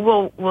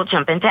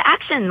jump into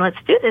action. Let's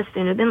do this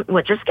sooner than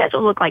what's your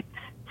schedule look like.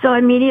 So I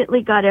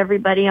immediately got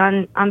everybody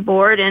on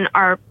board, and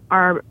our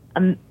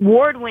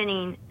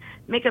award-winning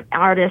makeup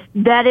artist,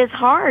 that is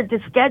hard to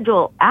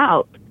schedule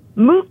out,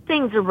 move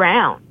things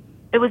around.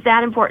 It was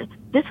that important.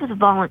 This was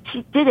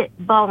she did it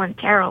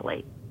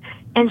voluntarily,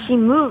 and she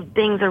moved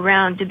things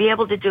around to be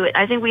able to do it.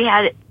 I think we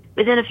had it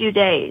within a few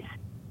days.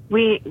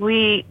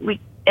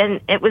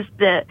 And it was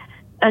the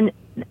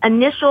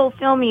initial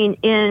filming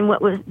in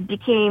what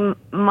became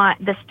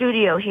the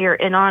studio here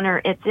in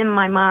honor. It's in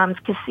my mom's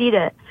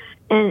casita.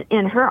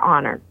 In her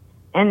honor.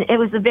 And it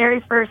was the very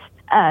first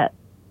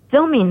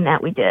filming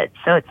that we did.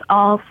 So it's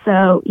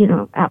also,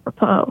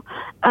 apropos.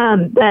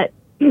 But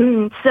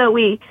so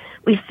we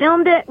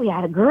filmed it. We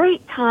had a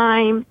great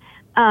time,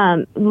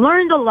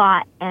 learned a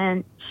lot,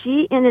 and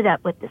she ended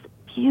up with this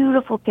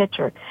beautiful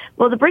picture.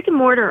 Well, the brick and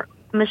mortar,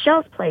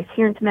 Michelle's Place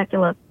here in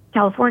Temecula,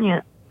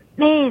 California,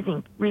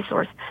 amazing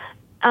resource,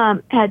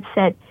 had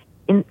said,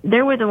 and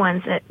they were the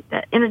ones that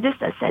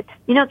introduced us, said,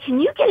 can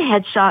you get a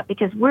headshot,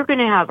 because we're going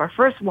to have our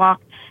first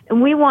walk,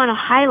 and we want to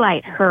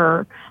highlight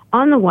her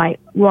on the white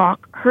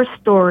walk, her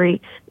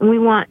story, and we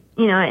want,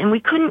 and we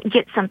couldn't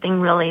get something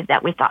really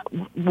that we thought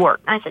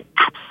worked. I said,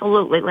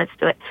 absolutely, let's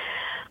do it.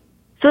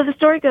 So the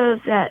story goes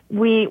that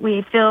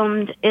we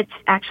filmed, it's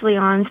actually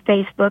on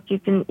Facebook. You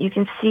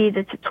can see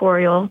the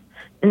tutorial.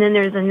 And then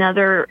there's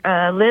another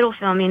little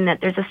filming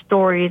that there's a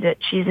story that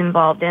she's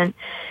involved in.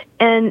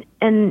 And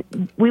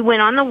we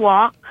went on the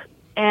walk,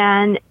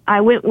 and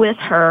I went with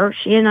her.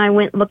 She and I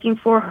went looking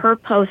for her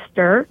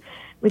poster.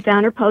 We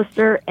found her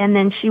poster, and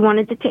then she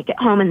wanted to take it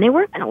home, and they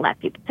weren't going to let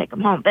people take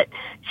them home, but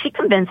she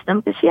convinced them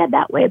because she had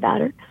that way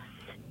about her.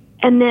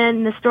 And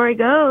then the story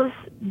goes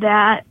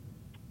that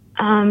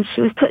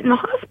she was put in the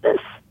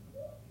hospice.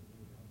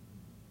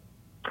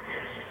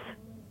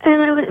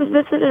 And I went and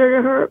visited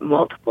her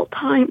multiple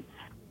times.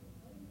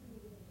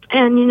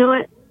 And you know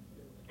what?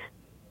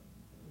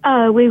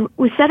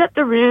 We set up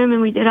the room,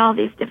 and we did all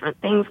these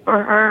different things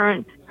for her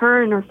and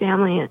her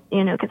family,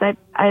 because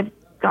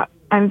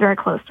I'm very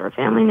close to her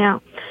family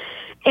now.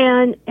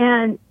 And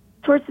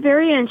towards the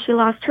very end, she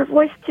lost her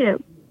voice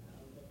too.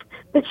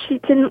 But she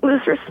didn't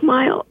lose her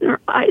smile and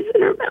her eyes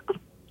and her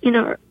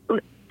mouth,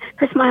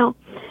 her smile.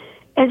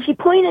 And she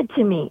pointed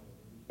to me,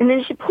 and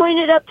then she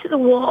pointed up to the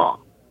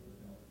wall.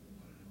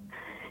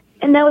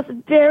 And that was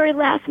the very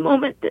last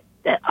moment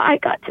that I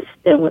got to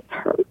spend with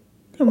her.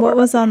 And what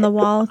was on the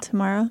wall,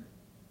 Tamara?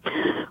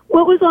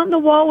 What was on the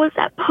wall was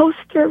that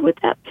poster with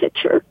that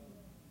picture.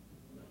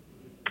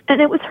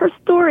 And it was her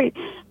story.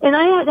 And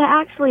I had to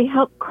actually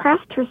help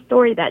craft her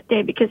story that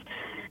day because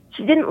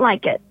she didn't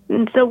like it.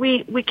 And so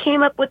we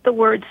came up with the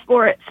words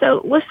for it. So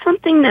it was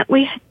something that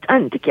we had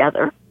done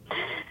together.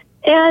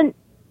 And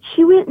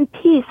she went in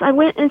peace. I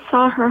went and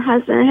saw her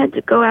husband. I had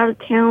to go out of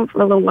town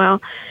for a little while.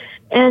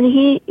 And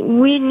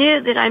we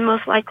knew that I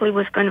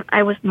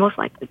was most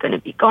likely going to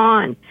be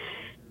gone.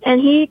 And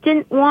he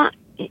didn't want,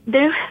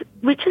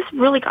 we just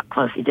really got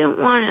close. He didn't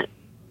want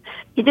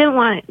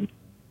to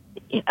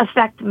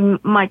affect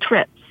my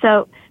trip.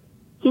 So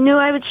he knew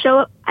I would show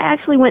up. I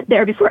actually went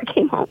there before I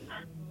came home.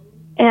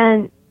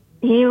 And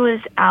he was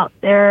out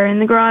there in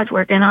the garage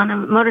working on a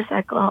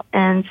motorcycle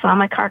and saw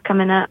my car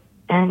coming up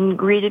and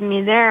greeted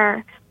me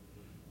there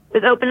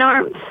with open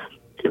arms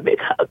and a big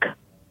hug.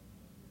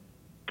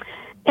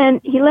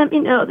 And he let me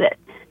know that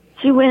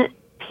she went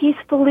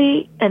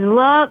peacefully and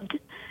loved,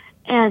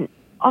 and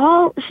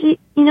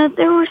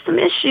there were some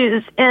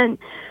issues, and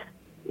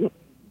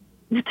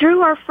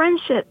through our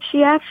friendship,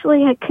 she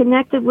actually had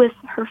connected with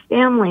her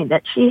family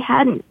that she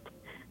hadn't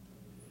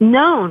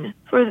known.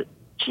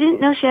 She didn't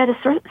know she had a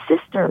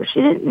sister.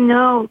 She didn't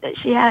know that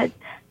she had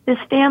this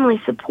family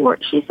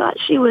support. She thought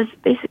she was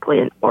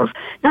basically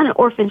not an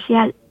orphan. She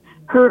had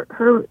her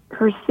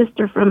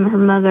sister from her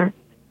mother,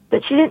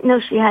 but she didn't know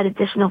she had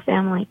additional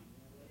family.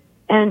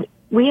 And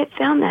we had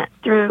found that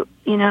through,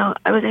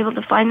 I was able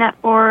to find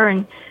that for her,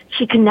 and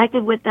she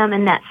connected with them,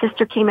 and that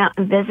sister came out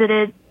and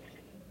visited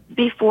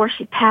before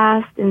she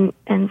passed, and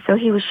so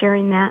he was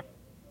sharing that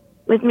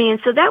with me. And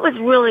so that was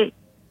really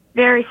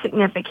very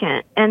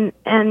significant. And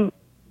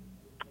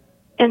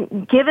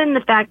given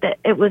the fact that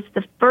it was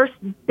the first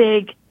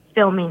big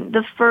filming,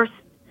 the first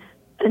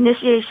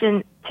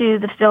initiation to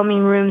the filming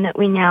room that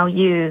we now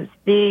use,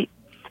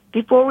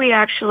 before we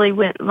actually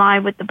went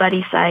live with the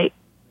Buddy site,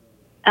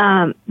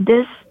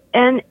 this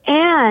and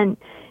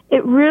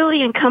it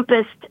really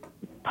encompassed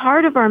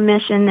part of our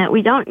mission that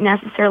we don't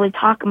necessarily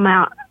talk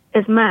about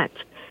as much,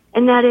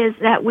 and that is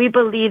that we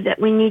believe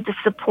that we need to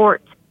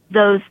support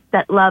those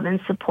that love and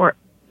support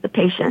the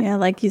patient. Yeah,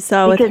 like you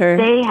saw with her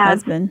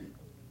husband.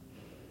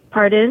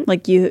 Pardon?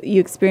 Like you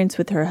experienced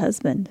with her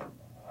husband.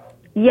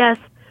 Yes,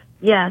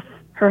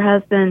 her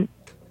husband.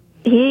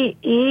 He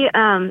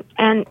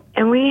and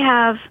we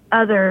have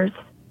others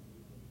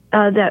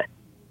that,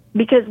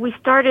 because we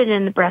started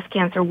in the breast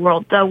cancer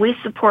world, though we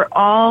support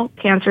all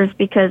cancers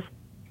because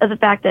of the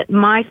fact that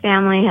my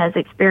family has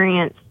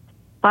experienced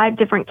 5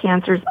 different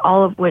cancers,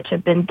 all of which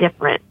have been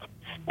different,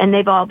 and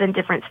they've all been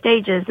different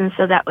stages. And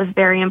so that was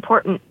very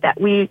important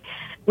that we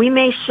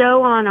may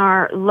show on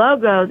our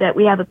logo that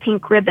we have a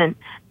pink ribbon,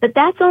 but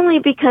that's only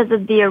because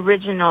of the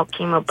original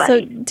Chemo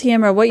Buddy. So,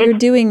 Tamara, what you're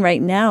doing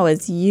right now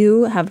is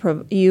you have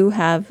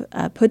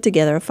put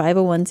together a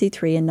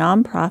 501c3, a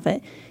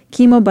nonprofit,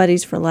 Chemo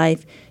Buddies for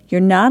Life.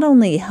 You're not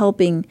only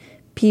helping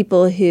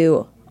people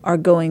who are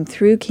going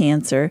through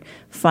cancer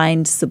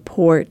find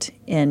support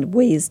and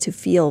ways to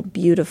feel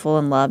beautiful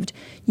and loved,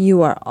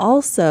 you are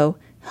also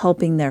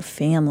helping their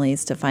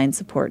families to find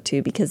support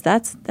too, because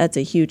that's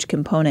a huge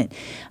component.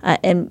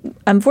 And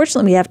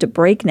unfortunately, we have to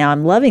break now.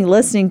 I'm loving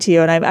listening to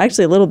you, and I'm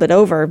actually a little bit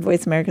over.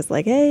 Voice America's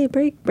like, hey,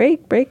 break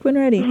when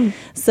ready. Mm-hmm.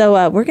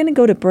 So we're going to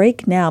go to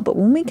break now. But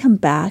when we come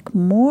back,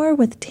 more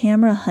with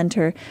Tamara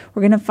Hunter.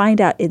 We're going to find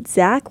out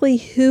exactly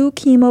who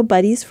Chemo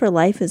Buddies for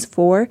Life is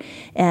for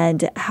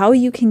and how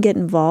you can get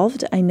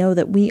involved. I know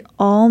that we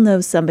all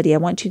know somebody. I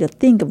want you to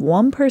think of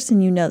one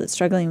person you know that's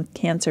struggling with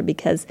cancer,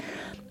 because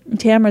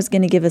Tamara's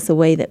going to give us a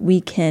way that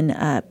we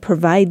can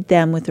provide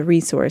them with a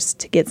resource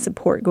to get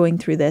support going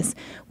through this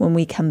when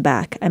we come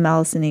back. I'm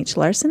Allison H.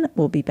 Larson.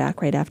 We'll be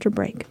back right after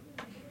break.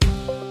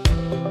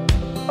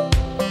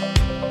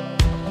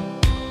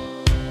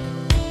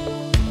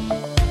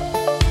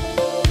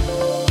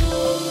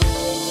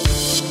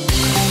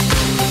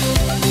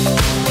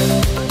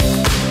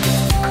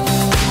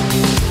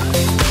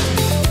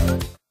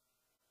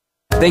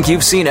 Think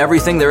you've seen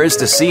everything there is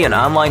to see in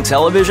online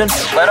television?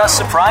 Let us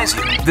surprise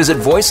you. Visit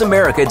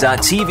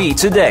voiceamerica.tv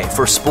today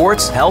for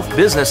sports, health,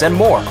 business, and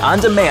more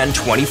on demand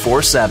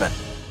 24/7.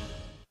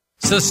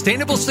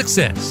 Sustainable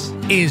success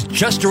is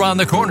just around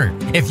the corner.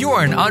 If you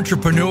are an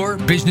entrepreneur,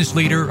 business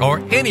leader,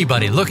 or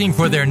anybody looking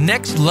for their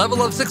next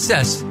level of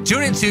success,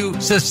 tune into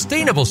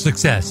Sustainable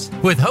Success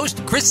with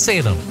host Chris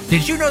Salem.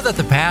 Did you know that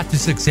the path to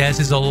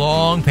success is a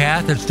long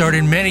path that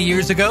started many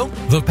years ago?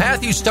 The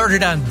path you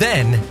started on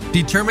then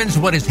determines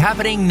what is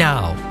happening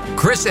now.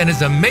 Chris and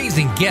his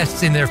amazing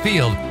guests in their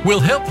field will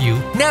help you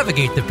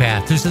navigate the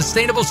path to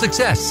sustainable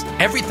success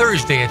every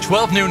Thursday at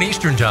 12 noon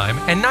Eastern Time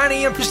and 9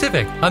 a.m.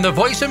 Pacific on the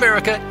Voice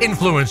America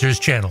Influencers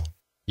channel.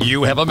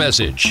 You have a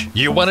message.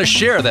 You want to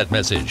share that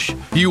message.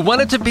 You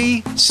want it to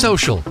be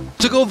social,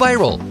 to go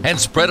viral, and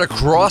spread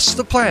across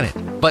the planet.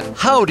 But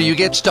how do you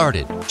get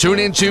started? Tune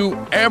into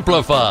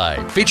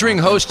Amplify, featuring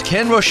host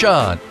Ken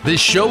Rochon.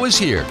 This show is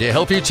here to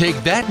help you take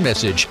that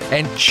message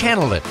and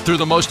channel it through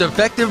the most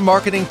effective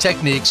marketing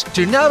techniques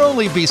to not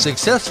only be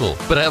successful,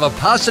 but have a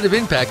positive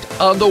impact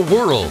on the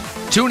world.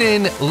 Tune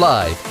in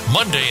live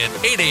Monday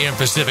at 8 a.m.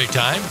 Pacific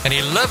Time and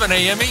 11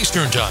 a.m.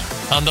 Eastern Time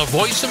on the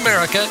Voice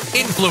America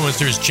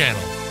Influencers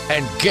channel.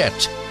 And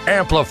get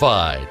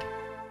amplified.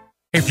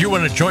 If you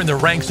want to join the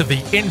ranks of the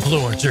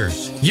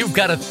influencers, you've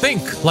got to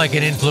think like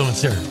an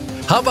influencer.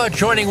 How about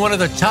joining one of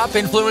the top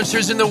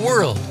influencers in the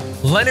world,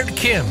 Leonard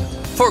Kim,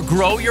 for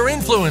Grow Your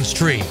Influence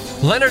Tree?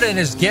 Leonard and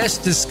his guests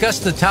discuss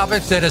the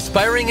topics that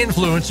aspiring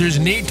influencers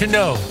need to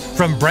know,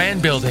 from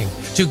brand building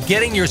to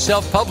getting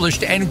yourself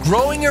published and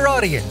growing your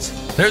audience.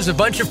 There's a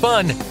bunch of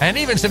fun and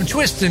even some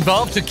twists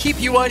involved to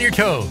keep you on your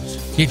toes.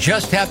 You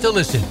just have to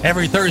listen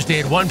every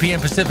Thursday at 1 p.m.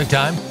 Pacific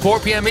Time, 4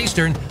 p.m.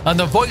 Eastern on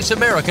the Voice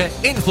America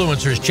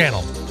Influencers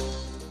channel.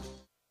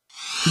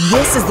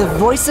 This is the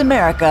Voice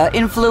America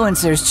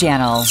Influencers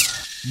channel.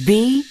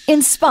 Be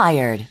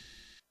inspired.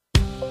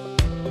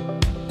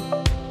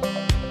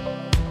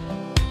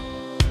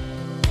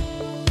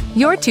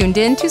 You're tuned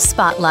in to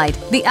Spotlight,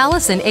 the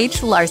Allison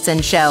H.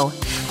 Larson Show.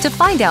 To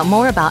find out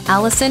more about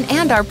Allison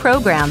and our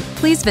program,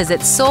 please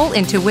visit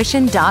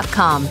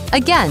soulintuition.com.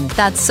 Again,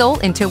 that's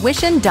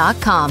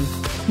soulintuition.com.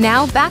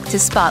 Now back to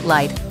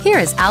Spotlight. Here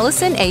is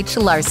Allison H.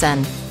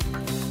 Larson.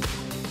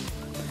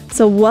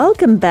 So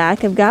welcome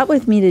back. I've got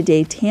with me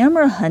today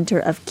Tamara Hunter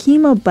of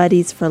Chemo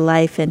Buddies for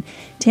Life. And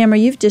Tamara,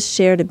 you've just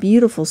shared a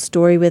beautiful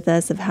story with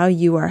us of how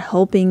you are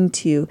helping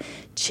to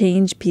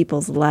change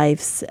people's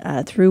lives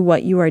through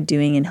what you are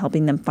doing and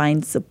helping them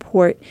find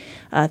support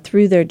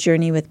through their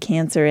journey with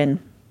cancer. And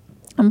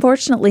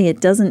unfortunately, it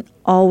doesn't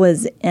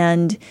always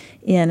end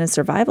in a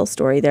survival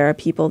story. There are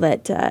people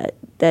that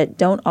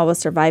don't always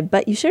survive.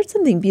 But you shared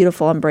something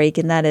beautiful on break,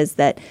 and that is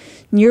that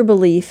your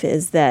belief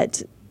is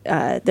that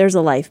there's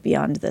a life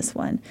beyond this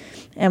one.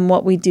 And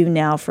what we do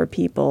now for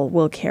people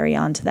will carry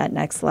on to that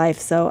next life.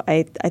 So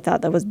I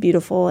thought that was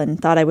beautiful and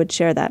thought I would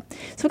share that.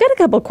 So I've got a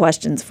couple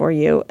questions for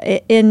you.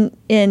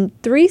 In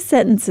 3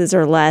 sentences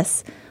or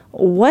less,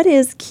 what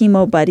is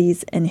Chemo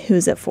Buddies and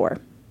who's it for?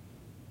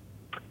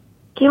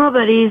 Chemo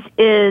Buddies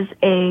is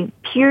a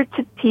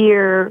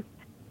peer-to-peer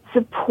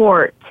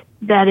support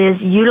that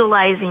is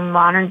utilizing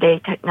modern-day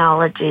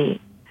technology.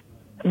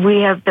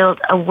 We have built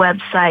a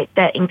website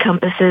that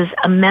encompasses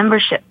a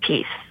membership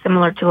piece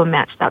similar to a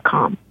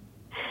Match.com.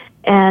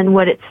 And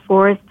what it's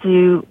for is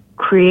to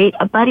create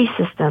a buddy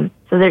system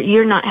so that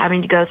you're not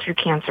having to go through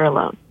cancer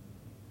alone.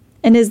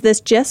 And is this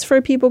just for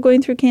people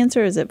going through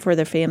cancer, or is it for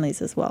their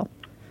families as well?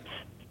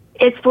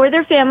 It's for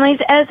their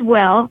families as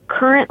well.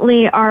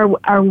 Currently, our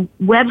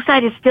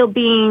website is still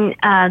being,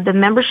 the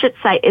membership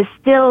site is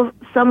still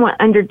somewhat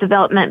under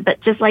development, but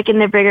just like in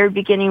the very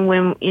beginning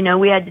when,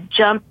 we had to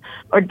jump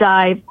or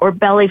dive or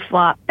belly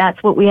flop,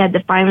 that's what we had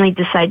to finally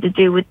decide to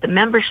do with the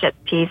membership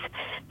piece.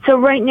 So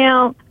right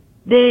now,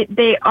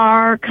 they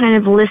are kind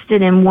of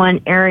listed in one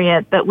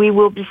area, but we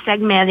will be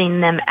segmenting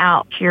them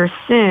out here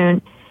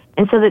soon.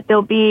 And so that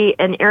there'll be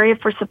an area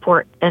for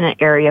support and an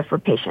area for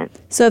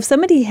patients. So if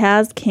somebody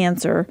has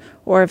cancer,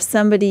 or if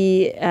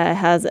somebody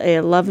has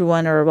a loved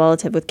one or a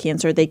relative with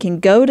cancer, they can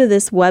go to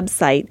this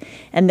website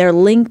and they're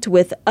linked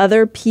with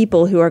other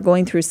people who are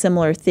going through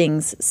similar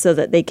things so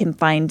that they can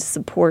find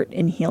support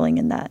and healing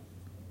in that.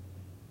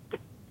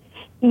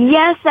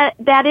 Yes,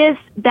 that is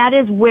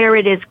where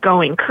it is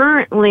going.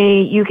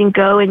 Currently, you can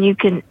go and you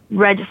can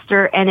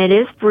register, and it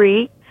is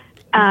free.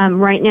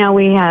 Right now,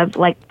 we have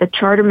like the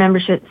charter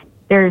memberships.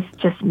 There's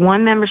just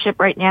one membership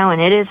right now,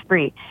 and it is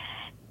free.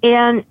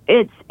 And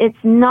it's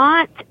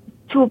not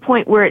to a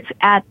point where it's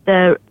at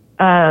the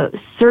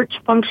search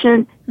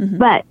function,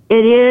 but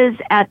it is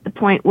at the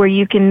point where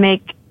you can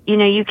make,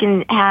 you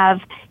can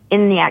have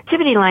in the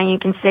activity line, you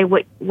can say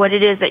what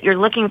it is that you're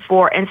looking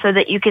for, and so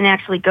that you can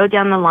actually go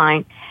down the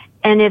line.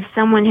 And if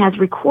someone has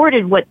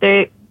recorded what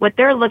they're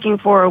looking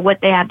for or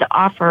what they have to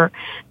offer,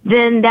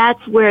 then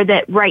that's where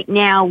that right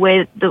now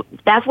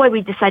that's why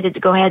we decided to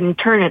go ahead and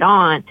turn it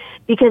on,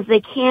 because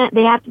they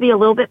have to be a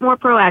little bit more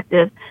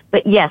proactive,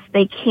 but yes,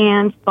 they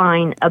can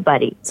find a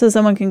buddy. So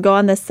someone can go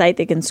on this site,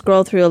 they can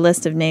scroll through a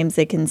list of names,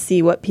 they can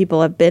see what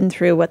people have been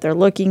through, what they're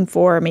looking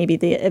for, maybe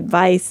the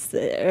advice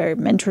or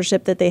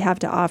mentorship that they have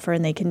to offer,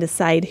 and they can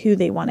decide who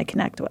they want to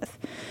connect with.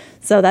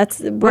 So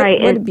that's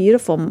right. What a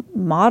beautiful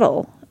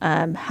model.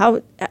 And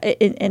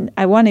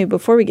I want to,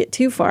 before we get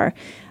too far,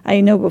 I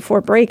know before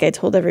break I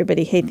told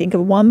everybody, hey, think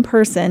of one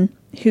person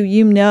who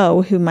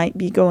who might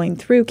be going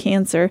through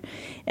cancer,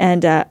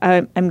 and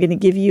I'm going to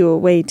give you a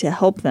way to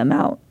help them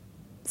out.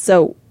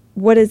 So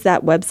what is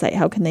that website?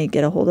 How can they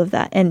get a hold of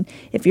that? And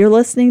if you're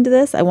listening to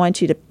this, I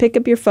want you to pick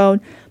up your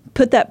phone,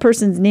 put that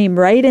person's name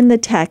right in the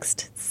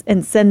text,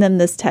 and send them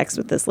this text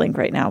with this link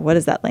right now. What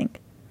is that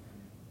link?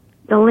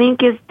 The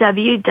link is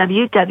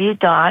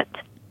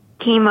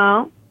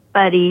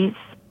www.chemobuddies,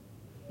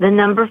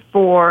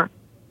 4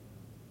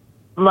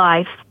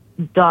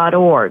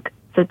 life.org.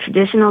 So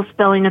traditional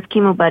spelling of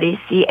Chemo Buddies,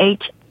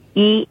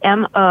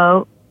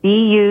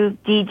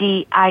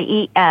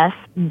 CHEMOBUDDIES,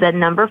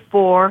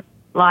 4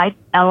 life,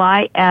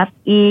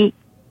 LIFE.org.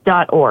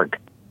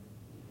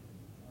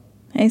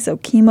 Okay, so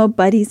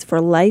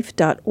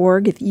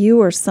chemobuddiesforlife.org. If you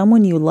or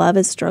someone you love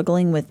is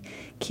struggling with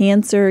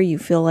cancer, you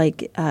feel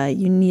like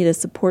you need a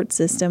support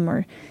system,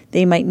 or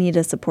they might need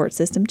a support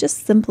system,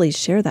 just simply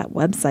share that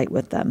website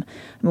with them.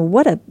 I mean,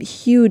 what a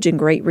huge and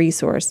great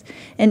resource.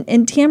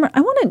 And Tamara,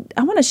 I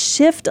want to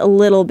shift a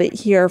little bit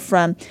here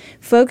from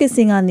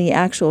focusing on the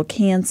actual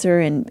cancer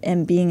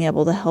and being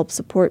able to help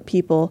support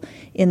people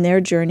in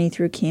their journey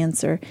through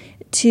cancer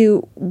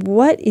to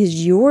what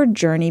is your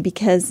journey,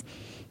 because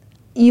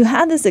you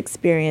had this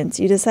experience.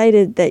 You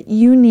decided that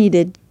you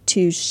needed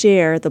to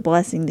share the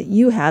blessing that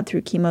you had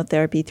through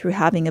chemotherapy, through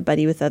having a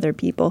buddy with other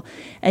people,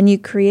 and you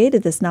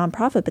created this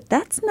nonprofit. But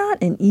that's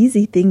not an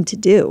easy thing to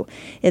do.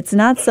 It's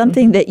not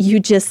something that you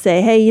just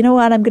say, hey, you know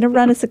what, I'm going to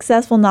run a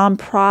successful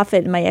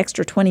nonprofit in my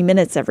extra 20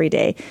 minutes every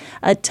day.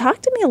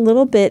 Talk to me a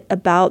little bit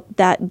about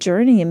that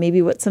journey and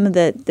maybe what some of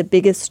the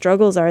biggest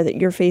struggles are that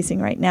you're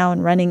facing right now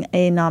in running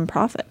a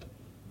nonprofit.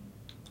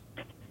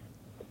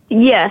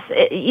 Yes,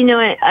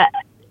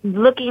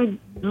 looking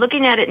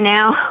at it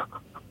now,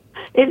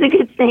 it's a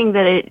good thing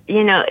that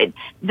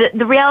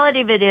the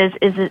reality of it is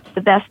it's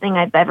the best thing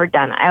I've ever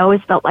done. I always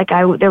felt like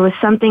there was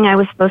something I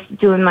was supposed to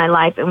do in my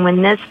life, and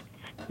when this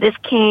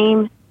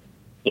came,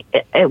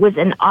 it was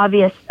an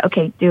obvious,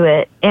 okay, do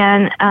it.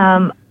 And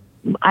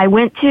I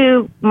went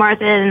to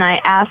Martha and I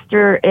asked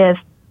her if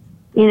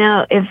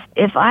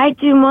I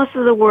do most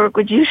of the work,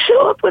 would you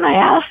show up when I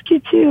ask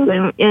you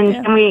to?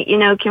 And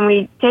can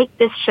we take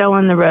this show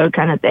on the road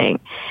kind of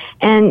thing?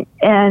 And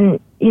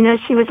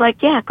she was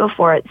like, yeah, go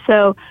for it.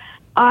 So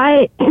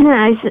I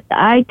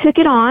took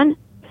it on,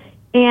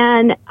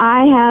 and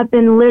I have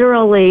been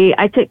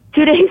I took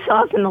 2 days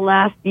off in the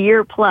last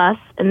year plus,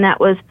 and that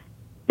was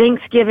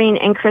Thanksgiving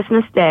and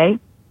Christmas Day.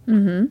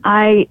 Mm-hmm.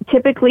 I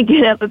typically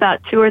get up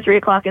about 2 or 3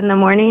 o'clock in the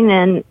morning,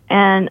 and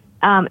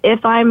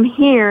if I'm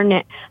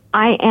here,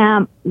 I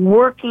am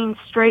working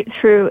straight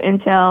through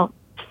until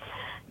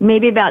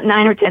maybe about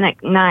 9 or 10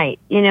 at night,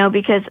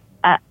 because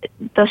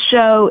the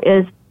show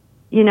is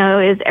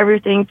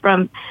everything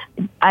from,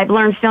 I've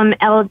learned film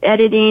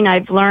editing, I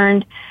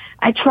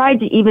tried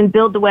to even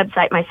build the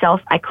website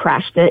myself. I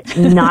crashed it,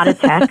 not a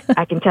tech,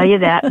 I can tell you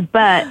that,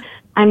 but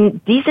I'm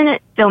decent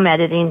at film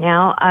editing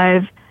now.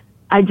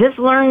 I just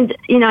learned,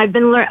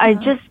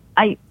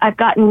 I've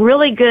gotten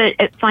really good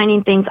at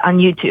finding things on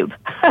YouTube.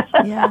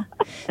 Yeah.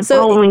 And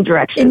following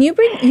directions. And you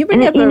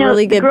bring up a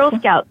really good Girl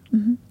Scout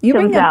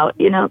comes out.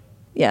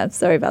 Yeah,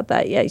 sorry about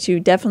that. Yeah, you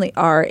definitely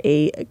are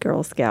a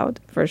Girl Scout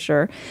for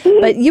sure.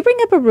 But you bring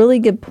up a really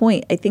good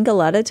point. I think a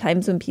lot of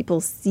times when people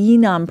see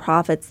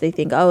nonprofits, they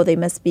think, oh, they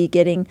must be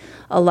getting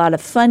a lot of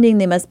funding,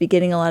 they must be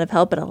getting a lot of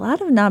help. But a lot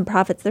of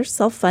nonprofits, they're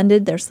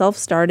self-funded, they're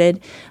self-started.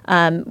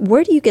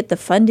 Where do you get the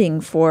funding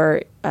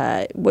for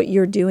what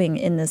you're doing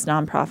in this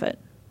nonprofit?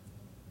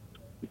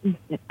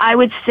 I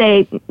would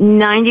say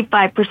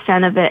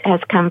 95% of it has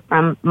come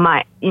from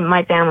my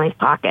family's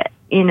pocket.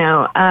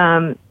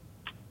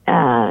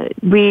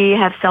 We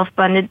have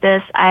self-funded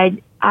this.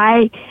 I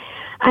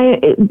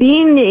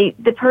being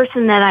the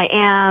person that I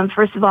am,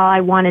 first of all,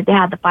 I wanted to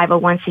have the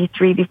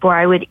 501c3 before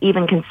I would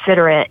even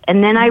consider it.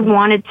 And then I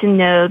wanted to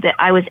know that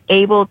I was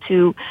able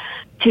to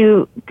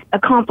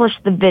accomplish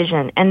the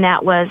vision, and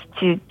that was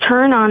to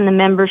turn on the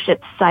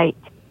membership site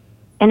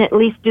and at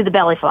least do the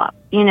belly flop,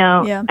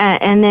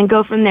 and then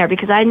go from there,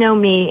 because I know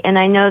me, and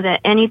I know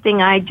that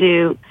anything I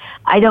do,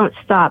 I don't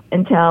stop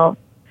until,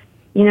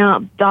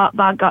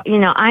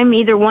 I'm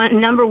either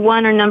number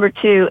one or number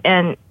two,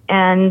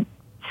 and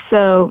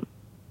so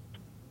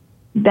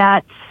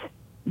that's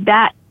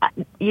that.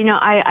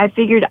 I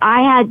figured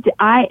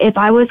if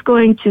I was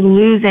going to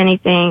lose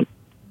anything,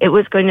 it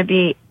was going to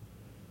be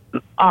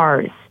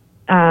ours,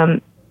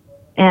 and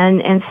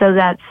so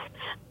that's.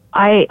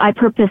 I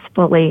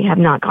purposefully have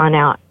not gone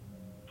out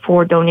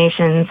for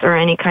donations or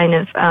any kind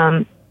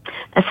of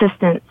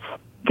assistance,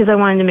 because I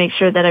wanted to make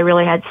sure that I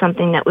really had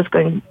something that was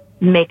going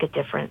to make a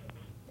difference.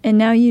 And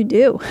now you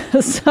do.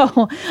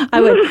 So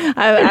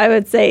I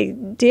would say,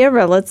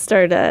 Deborah, let's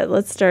start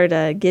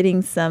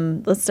getting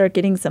some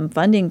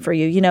funding for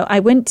you. I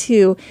went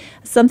to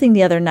something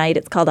the other night.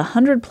 It's called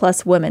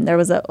 100+ Women. There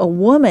was a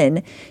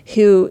woman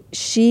who,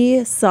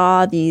 she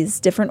saw these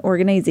different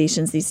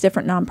organizations, these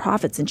different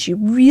nonprofits, and she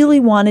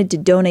really wanted to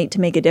donate to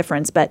make a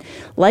difference. But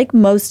like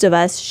most of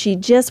us, she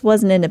just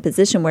wasn't in a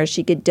position where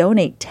she could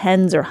donate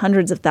tens or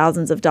hundreds of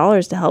thousands of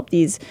dollars to help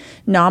these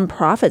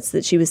nonprofits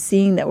that she was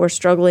seeing that were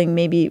struggling,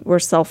 maybe were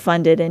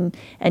self-funded and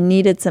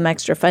needed some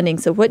extra funding.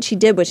 So what she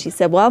did was she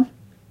said, well,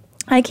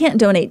 I can't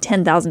donate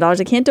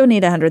 $10,000. I can't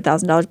donate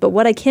 $100,000. But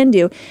what I can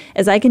do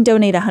is I can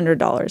donate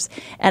 $100.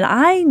 And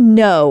I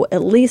know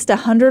at least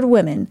 100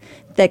 women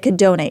that could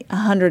donate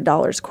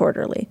 $100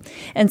 quarterly.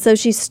 And so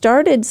she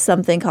started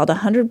something called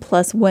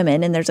 100+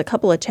 Women, and there's a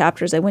couple of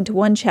chapters. I went to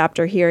one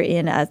chapter here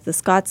in the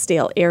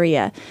Scottsdale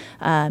area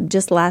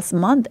just last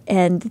month,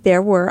 and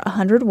there were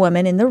 100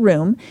 women in the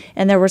room,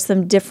 and there were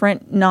some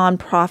different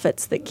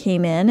nonprofits that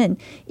came in, and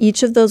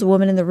each of those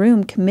women in the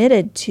room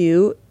committed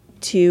to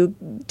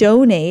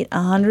donate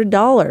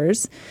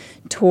 $100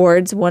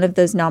 towards one of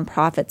those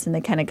nonprofits, and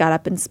they kind of got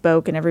up and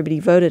spoke, and everybody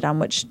voted on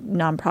which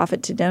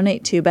nonprofit to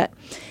donate to. But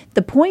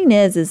the point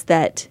is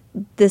that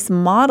this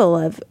model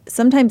of,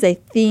 sometimes I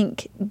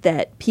think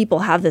that people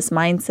have this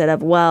mindset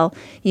of, well,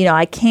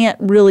 I can't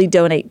really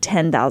donate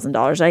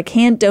 $10,000. I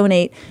can't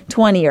donate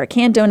 20, or I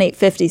can't donate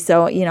 50.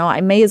 So,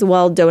 I may as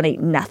well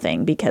donate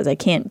nothing because I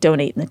can't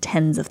donate in the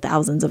tens of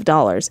thousands of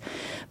dollars.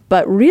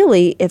 But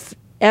really, if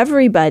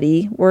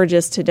everybody were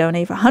just to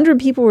donate, if 100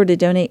 people were to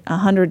donate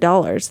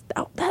 $100,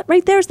 that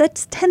right there,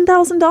 that's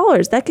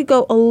 $10,000. That could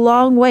go a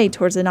long way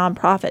towards a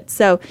nonprofit.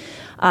 So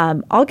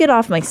I'll get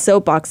off my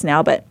soapbox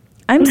now, but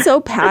I'm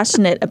so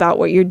passionate about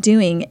what you're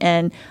doing,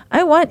 and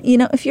I want,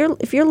 if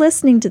you're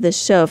listening to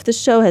this show, if this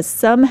show has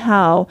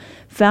somehow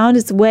found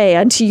its way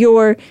onto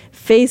your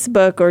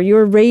Facebook or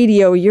your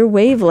radio or your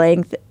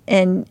wavelength,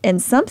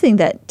 and something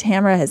that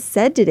Tamara has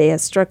said today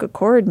has struck a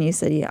chord, and you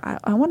said, yeah,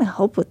 I want to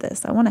help with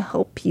this. I want to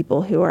help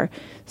people who are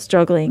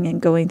struggling and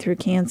going through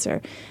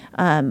cancer.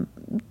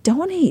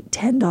 Donate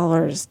 $10,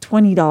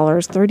 $20,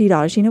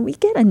 $30. We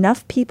get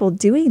enough people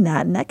doing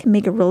that, and that can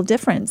make a real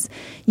difference.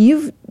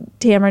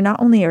 Tamara,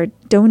 not only are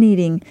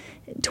donating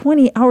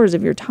 20 hours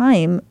of your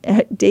time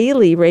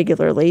daily,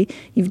 regularly,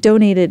 you've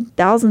donated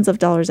thousands of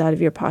dollars out of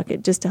your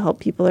pocket just to help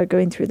people that are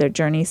going through their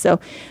journey. So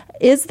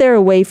is there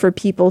a way for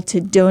people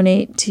to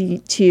donate to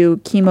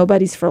Chemo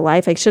Buddies for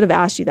Life? I should have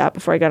asked you that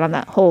before I got on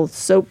that whole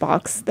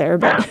soapbox there,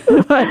 but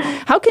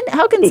how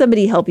can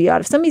somebody help you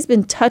out? If somebody's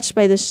been touched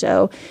by the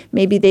show,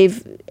 maybe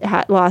they've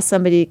lost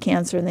somebody to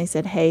cancer and they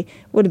said, hey, it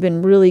would have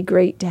been really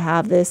great to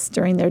have this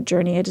during their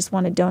journey. I just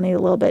want to donate a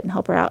little bit and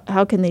help her out.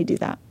 How can they do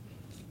that?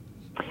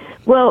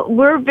 Well,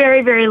 we're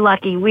very, very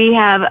lucky. We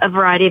have a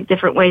variety of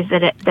different ways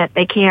that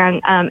they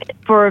can.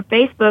 For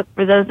Facebook,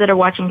 for those that are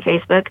watching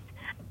Facebook,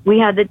 we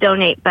have the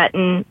donate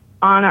button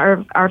on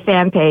our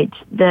fan page,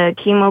 the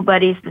Chemo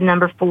Buddies, the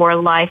number 4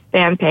 Life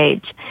fan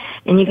page.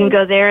 And you can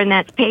go there, and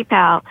that's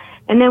PayPal.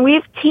 And then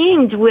we've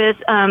teamed with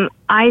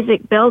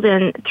Isaac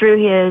Belden through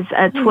his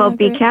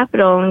 12B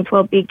Capital and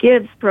 12B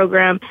Gives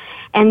program.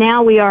 And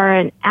now we are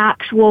an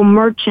actual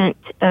merchant.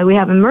 We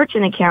have a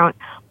merchant account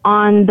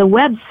on the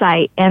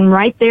website, and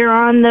right there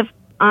on that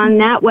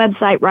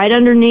website, right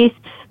underneath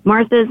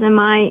Martha's and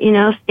my,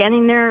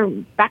 standing there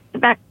back to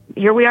back,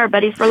 here we are,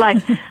 Buddies for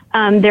Life.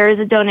 There is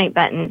a donate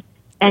button,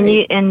 and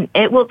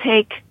it will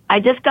take. I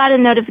just got a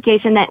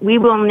notification that we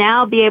will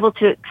now be able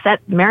to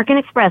accept American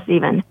Express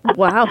even.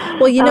 Wow.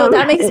 Well,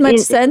 that makes much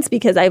sense,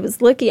 because I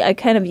was looking, I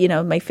kind of,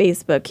 my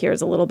Facebook here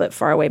is a little bit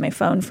far away, my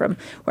phone from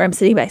where I'm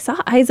sitting, but I saw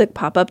Isaac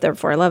pop up there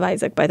before. I love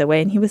Isaac, by the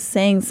way, and he was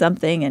saying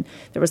something, and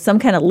there was some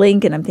kind of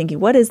link, and I'm thinking,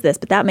 what is this?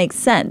 But that makes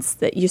sense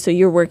that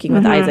you're working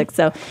with Isaac.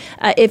 So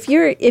if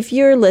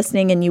you're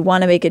listening and you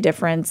want to make a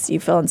difference,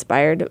 you feel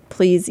inspired,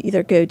 please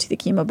either go to the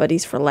Chemo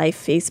Buddies for Life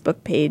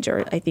Facebook page,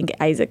 or I think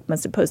Isaac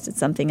must have posted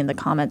something in the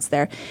comments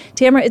there.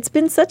 Tamara, it's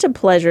been such a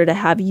pleasure to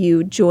have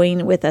you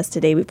join with us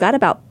today. We've got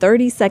about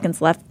 30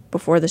 seconds left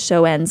before the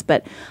show ends,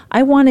 but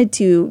I wanted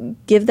to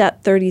give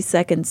that 30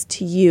 seconds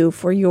to you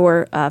for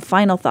your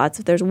final thoughts.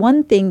 If there's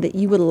one thing that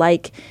you would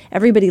like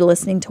everybody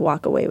listening to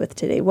walk away with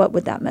today, what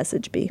would that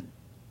message be?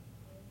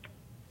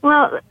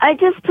 Well, I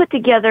just put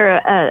together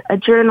a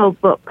journal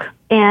book,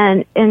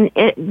 and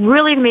it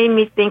really made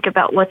me think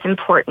about what's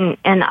important.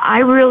 And I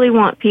really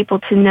want people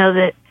to know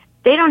that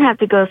they don't have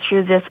to go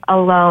through this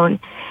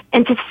alone,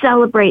 and to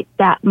celebrate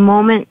that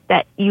moment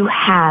that you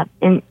have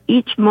in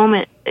each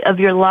moment of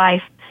your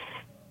life,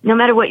 no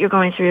matter what you're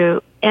going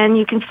through. And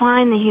you can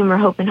find the humor,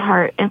 hope, and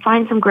heart, and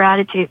find some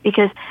gratitude,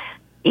 because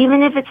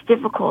even if it's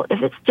difficult,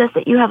 if it's just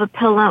that you have a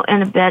pillow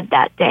and a bed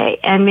that day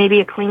and maybe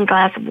a clean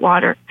glass of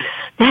water,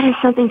 that is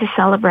something to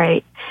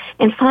celebrate.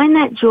 And find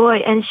that joy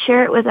and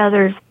share it with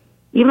others.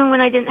 Even when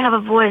I didn't have a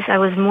voice, I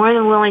was more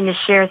than willing to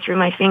share through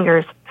my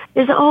fingers.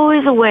 There's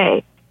always a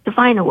way to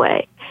find a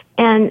way.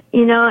 And,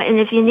 and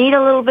if you need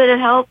a little bit of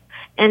help,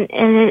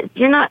 and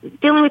you're not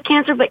dealing with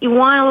cancer, but you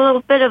want a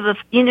little bit of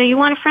you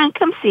want a friend,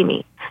 come see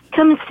me.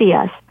 Come and see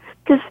us.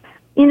 Because,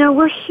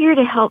 we're here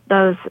to help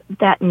those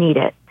that need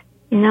it.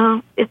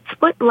 It's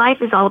what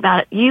life is all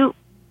about. You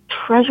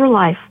treasure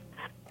life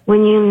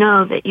when you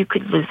know that you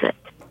could lose it.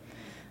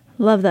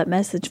 Love that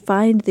message.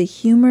 Find the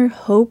humor,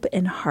 hope,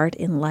 and heart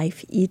in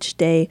life each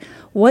day.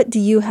 What do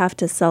you have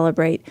to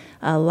celebrate?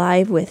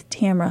 Live with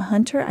Tamara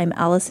Hunter. I'm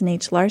Allison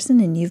H.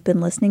 Larson, and you've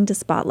been listening to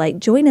Spotlight.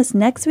 Join us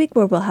next week,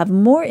 where we'll have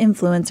more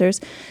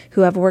influencers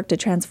who have worked to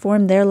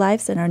transform their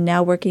lives and are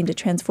now working to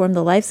transform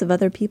the lives of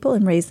other people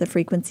and raise the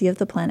frequency of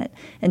the planet.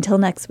 Until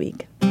next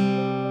week.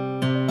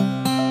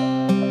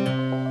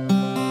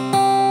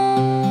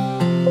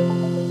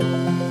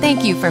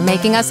 Thank you for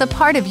making us a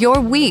part of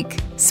your week.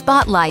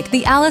 Spotlight,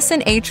 the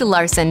Allison H.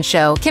 Larson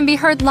Show, can be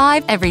heard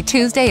live every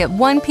Tuesday at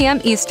 1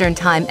 p.m. Eastern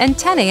Time and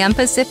 10 a.m.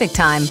 Pacific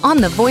Time on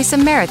the Voice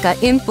America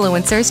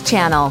Influencers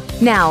channel.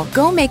 Now,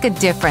 go make a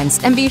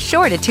difference and be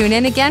sure to tune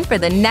in again for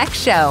the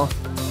next show.